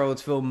city of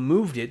Charlottesville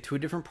moved it to a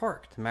different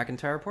park, to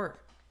McIntyre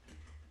Park.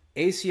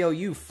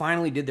 ACLU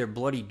finally did their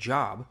bloody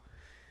job,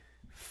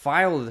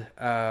 filed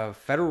a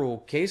federal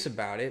case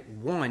about it,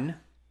 won,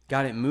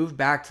 got it moved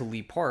back to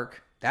Lee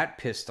Park. That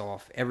pissed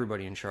off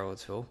everybody in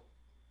Charlottesville.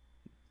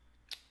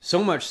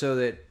 So much so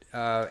that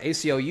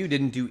ACLU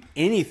didn't do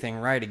anything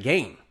right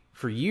again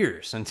for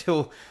years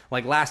until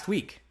like last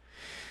week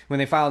when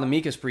they filed an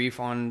amicus brief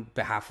on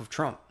behalf of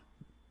Trump,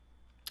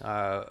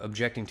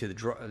 objecting to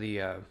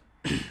the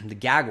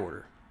gag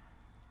order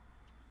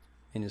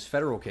in his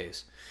federal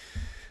case.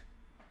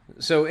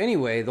 So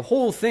anyway, the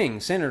whole thing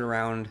centered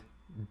around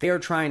they're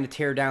trying to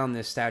tear down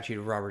this statue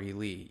of Robert E.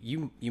 Lee.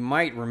 You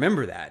might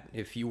remember that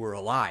if you were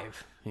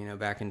alive,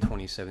 back in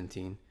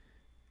 2017.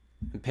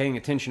 And paying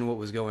attention to what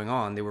was going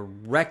on, they were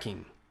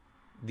wrecking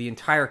the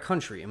entire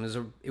country. It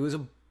was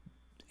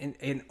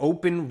an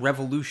open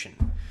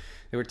revolution.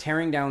 They were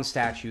tearing down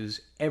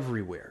statues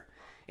everywhere.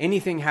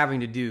 Anything having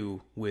to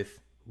do with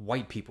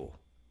white people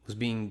was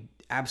being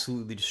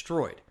absolutely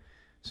destroyed.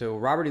 So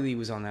Robert E. Lee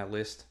was on that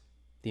list.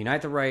 The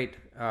Unite the Right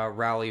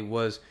rally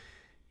was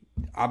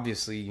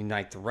obviously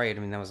Unite the Right. I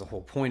mean, that was the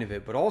whole point of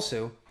it. But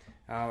also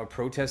a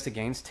protest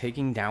against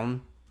taking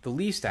down the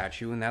Lee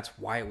statue, and that's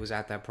why it was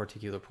at that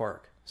particular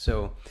park.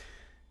 So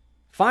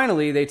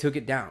finally, they took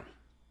it down.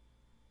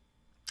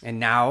 And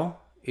now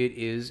it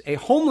is a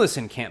homeless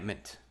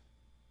encampment.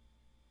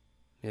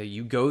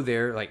 You go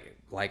there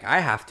like I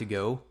have to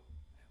go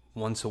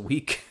once a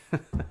week.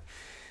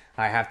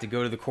 I have to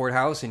go to the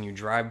courthouse, and you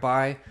drive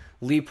by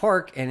Lee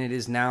Park, and it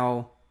is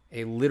now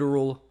a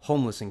literal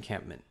homeless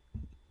encampment.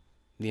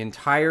 The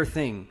entire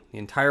thing, the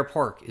entire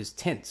park is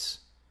tents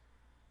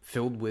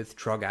filled with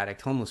drug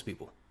addict homeless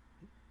people.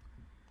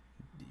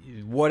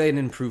 What an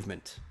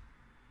improvement.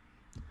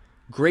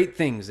 Great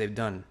things they've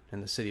done in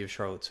the city of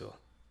Charlottesville.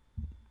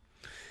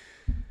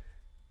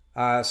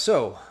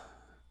 So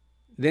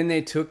then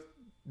they took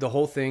the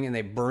whole thing and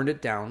they burned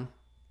it down,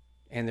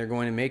 and they're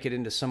going to make it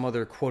into some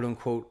other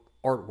quote-unquote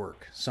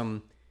artwork,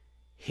 some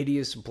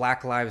hideous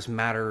Black Lives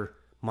Matter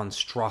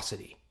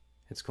monstrosity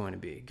it's going to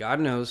be. God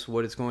knows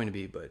what it's going to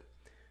be, but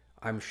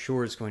I'm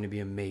sure it's going to be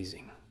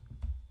amazing.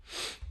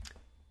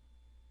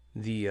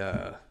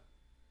 The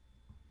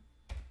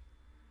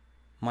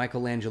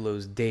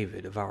Michelangelo's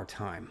David of our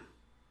time,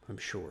 I'm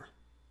sure.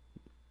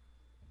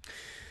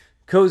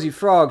 Cozy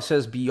Frog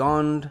says,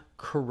 beyond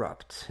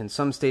corrupt. In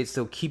some states,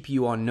 they'll keep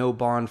you on no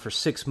bond for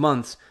 6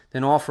 months,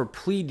 then offer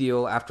plea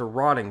deal after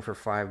rotting for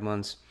 5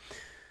 months.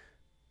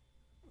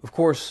 Of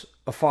course,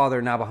 a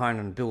father now behind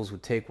on bills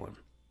would take one.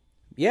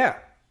 Yeah.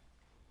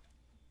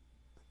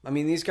 I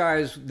mean, these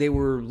guys, they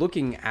were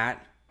looking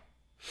at,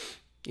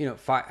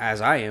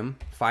 as I am,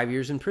 5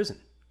 years in prison.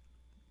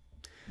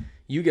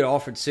 You get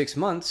offered 6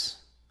 months,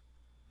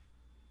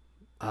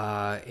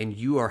 and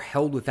you are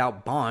held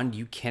without bond.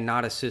 You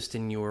cannot assist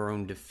in your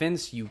own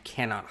defense. You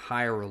cannot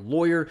hire a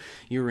lawyer.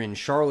 You're in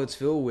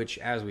Charlottesville, which,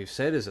 as we've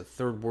said, is a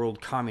third world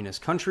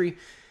communist country.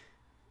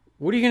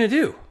 What are you going to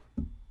do?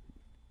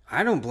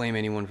 I don't blame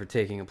anyone for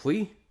taking a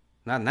plea.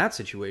 Not in that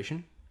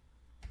situation.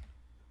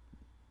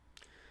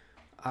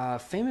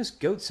 Famous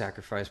goat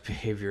sacrifice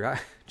behavior.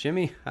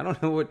 Jimmy, I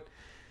don't know what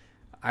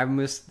I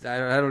missed.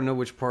 I don't know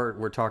which part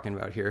we're talking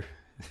about here.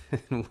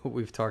 What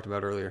we've talked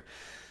about earlier.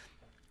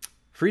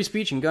 Free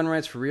speech and gun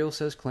rights for real,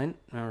 says Clint.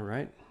 All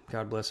right.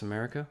 God bless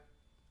America.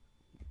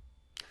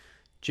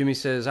 Jimmy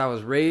says, I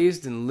was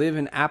raised and live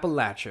in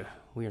Appalachia.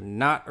 We are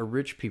not a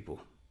rich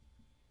people.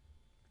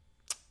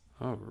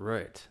 All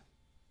right.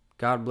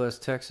 God bless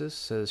Texas,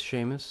 says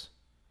Seamus.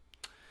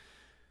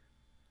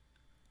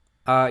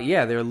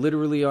 Yeah, they're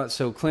literally on...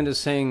 So Clint is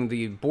saying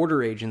the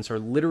border agents are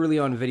literally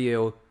on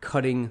video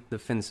cutting the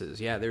fences.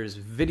 Yeah, there's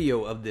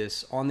video of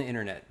this on the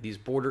internet. These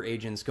border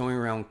agents going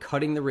around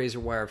cutting the razor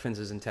wire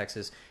fences in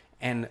Texas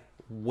and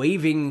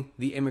waving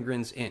the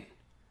immigrants in.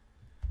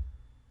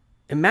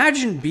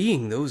 Imagine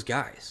being those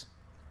guys.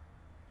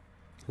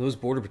 Those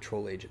Border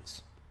Patrol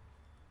agents.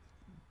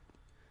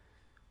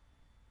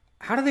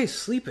 How do they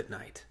sleep at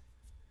night?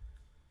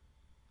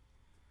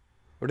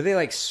 Or do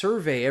they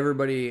survey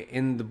everybody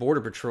in the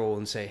Border Patrol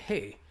and say,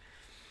 hey,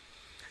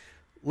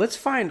 let's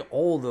find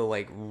all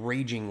the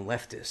raging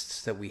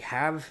leftists that we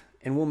have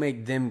and we'll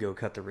make them go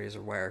cut the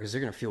razor wire because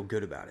they're going to feel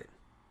good about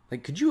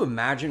it. Could you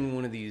imagine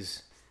one of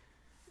these,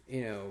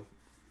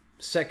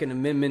 Second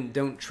Amendment,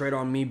 don't tread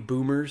on me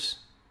boomers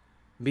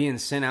being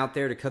sent out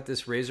there to cut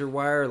this razor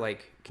wire?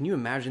 Can you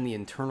imagine the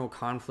internal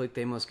conflict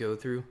they must go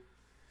through?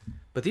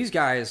 But these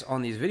guys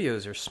on these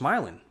videos are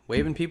smiling,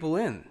 waving people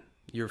in.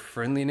 Your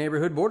friendly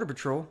neighborhood Border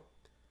Patrol,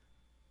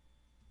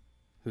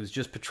 who's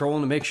just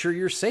patrolling to make sure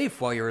you're safe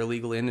while you're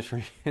illegally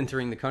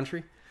entering the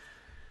country.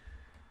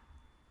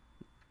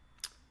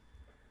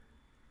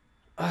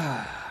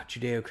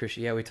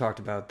 Judeo-Christian. Yeah, we talked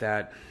about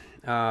that.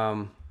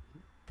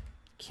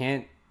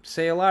 Can't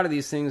say a lot of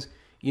these things.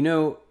 You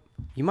know,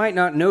 you might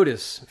not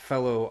notice,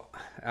 fellow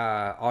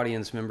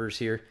audience members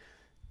here,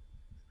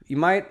 you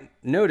might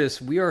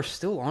notice we are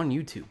still on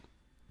YouTube.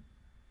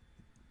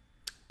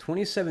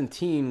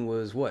 2017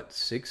 was what,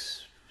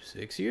 six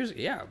years?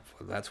 Yeah,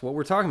 that's what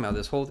we're talking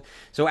about.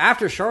 So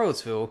after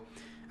Charlottesville,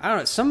 I don't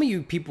know, some of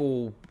you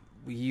people,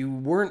 you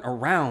weren't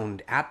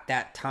around at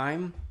that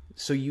time,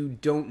 so you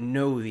don't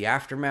know the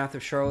aftermath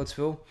of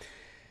Charlottesville.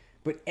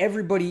 But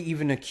everybody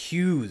even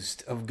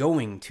accused of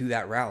going to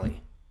that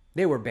rally.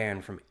 They were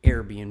banned from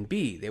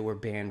Airbnb. They were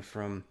banned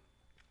from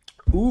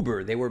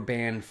Uber. They were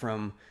banned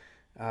from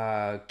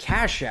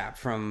Cash App,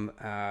 from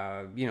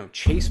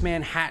Chase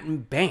Manhattan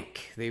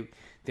Bank.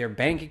 Their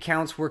bank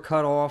accounts were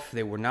cut off.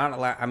 They were not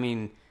allowed. I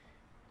mean,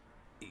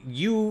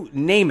 you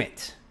name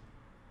it.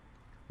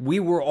 We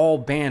were all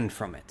banned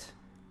from it.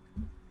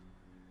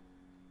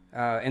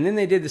 And then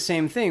they did the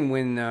same thing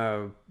when,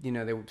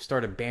 they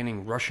started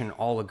banning Russian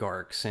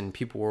oligarchs, and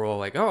people were all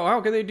like, oh,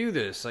 how can they do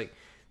this? Like,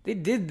 they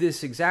did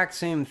this exact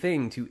same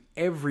thing to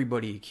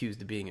everybody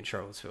accused of being in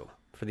Charlottesville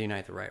for the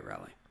Unite the Right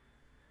rally.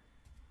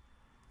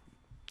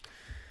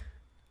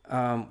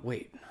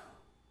 Wait.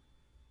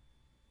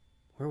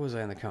 Where was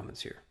I in the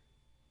comments here?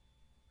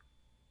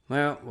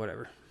 Well,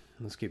 whatever.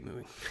 Let's keep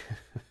moving.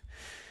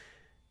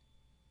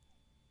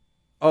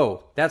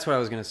 Oh, that's what I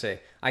was going to say.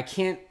 I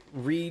can't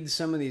read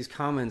some of these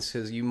comments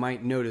because you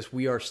might notice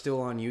we are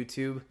still on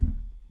YouTube.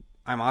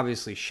 I'm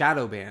obviously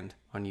shadow banned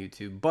on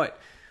YouTube, but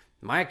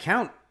my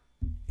account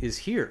is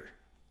here.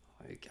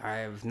 Like, I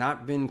have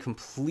not been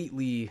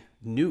completely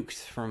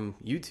nuked from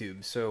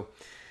YouTube, so,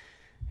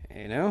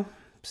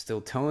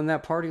 still towing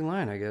that party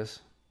line, I guess.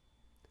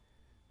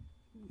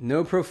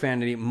 No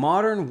profanity.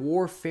 Modern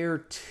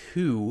Warfare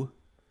 2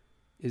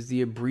 is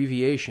the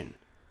abbreviation.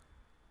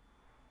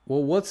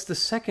 Well, what's the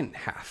second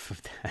half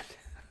of that?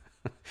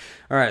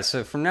 All right,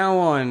 so from now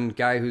on,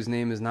 guy whose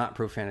name is not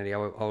profanity,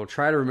 I'll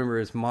try to remember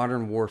it's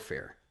Modern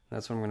Warfare.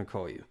 That's what I'm going to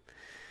call you.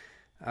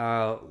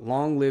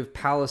 Long live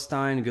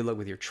Palestine. Good luck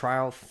with your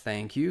trial.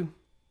 Thank you.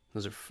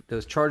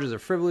 Those charges are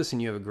frivolous,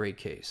 and you have a great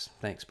case.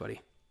 Thanks,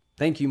 buddy.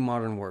 Thank you,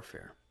 Modern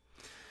Warfare.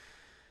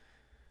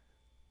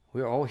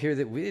 We're all here.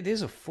 It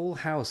is a full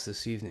house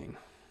this evening.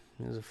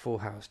 It is a full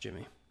house,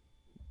 Jimmy.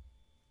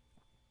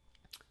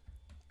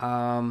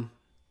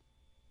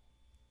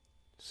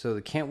 So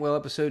the Cantwell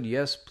episode,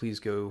 yes, please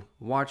go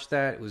watch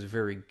that. It was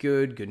very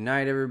good. Good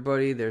night,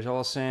 everybody. There's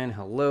all saying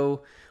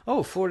hello.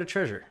 Oh, Florida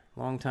Treasure.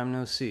 Long time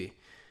no see.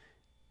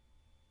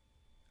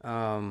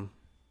 Man,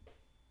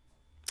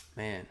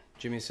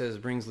 Jimmy says,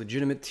 brings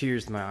legitimate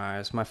tears to my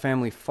eyes. My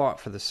family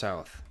fought for the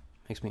South.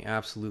 Makes me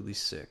absolutely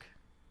sick.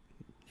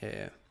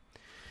 Yeah.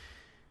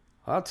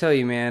 I'll tell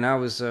you, man, I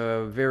was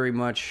very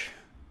much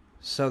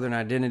Southern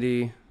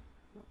identity,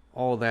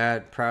 all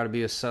that, proud to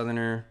be a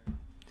Southerner.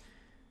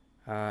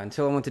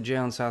 Until I went to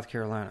jail in South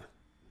Carolina.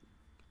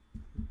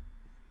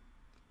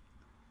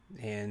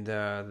 And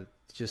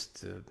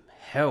just the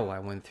hell I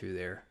went through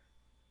there.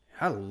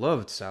 I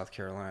loved South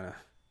Carolina.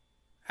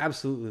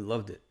 Absolutely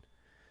loved it.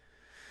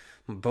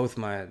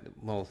 I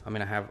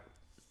have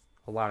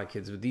a lot of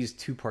kids, but these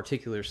two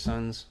particular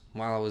sons,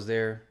 while I was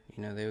there,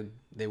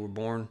 they were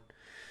born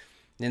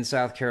in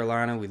South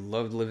Carolina. We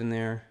loved living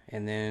there.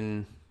 And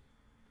then,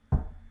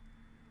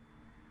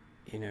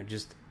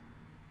 just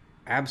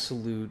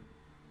absolute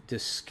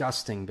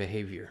disgusting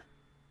behavior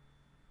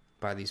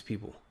by these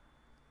people.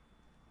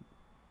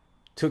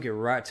 Took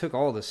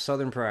all the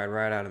Southern pride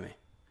right out of me.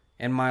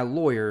 And my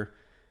lawyer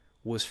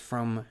was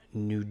from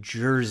New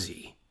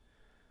Jersey,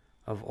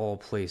 of all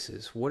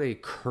places. What a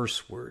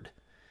curse word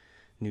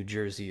New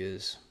Jersey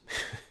is.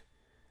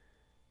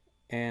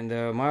 And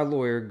my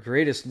lawyer,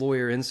 greatest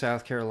lawyer in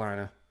South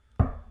Carolina,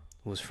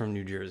 was from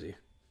New Jersey.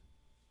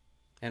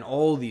 And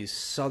all these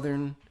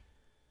Southern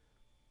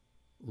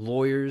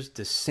lawyers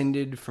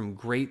descended from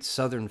great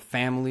Southern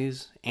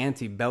families,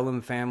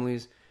 antebellum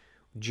families,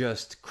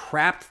 just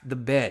crapped the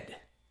bed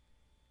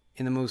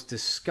in the most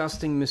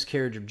disgusting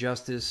miscarriage of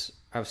justice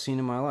I've seen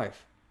in my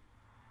life.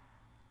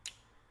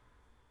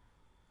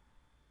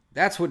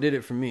 That's what did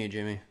it for me,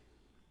 Jimmy.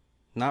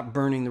 Not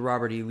burning the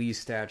Robert E. Lee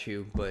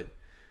statue, but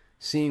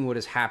seeing what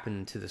has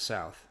happened to the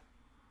South.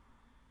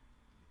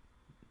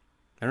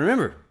 And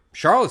remember,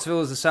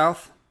 Charlottesville is the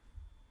South.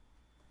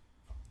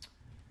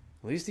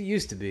 At least it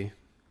used to be.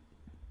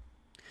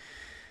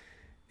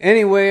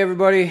 Anyway,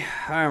 everybody,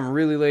 I'm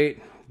really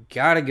late.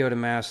 Gotta go to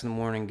Mass in the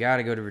morning.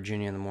 Gotta go to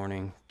Virginia in the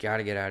morning.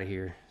 Gotta get out of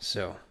here.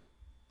 So,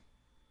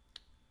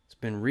 it's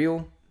been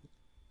real.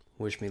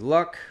 Wish me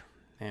luck.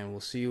 And we'll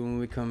see you when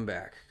we come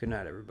back. Good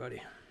night,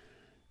 everybody.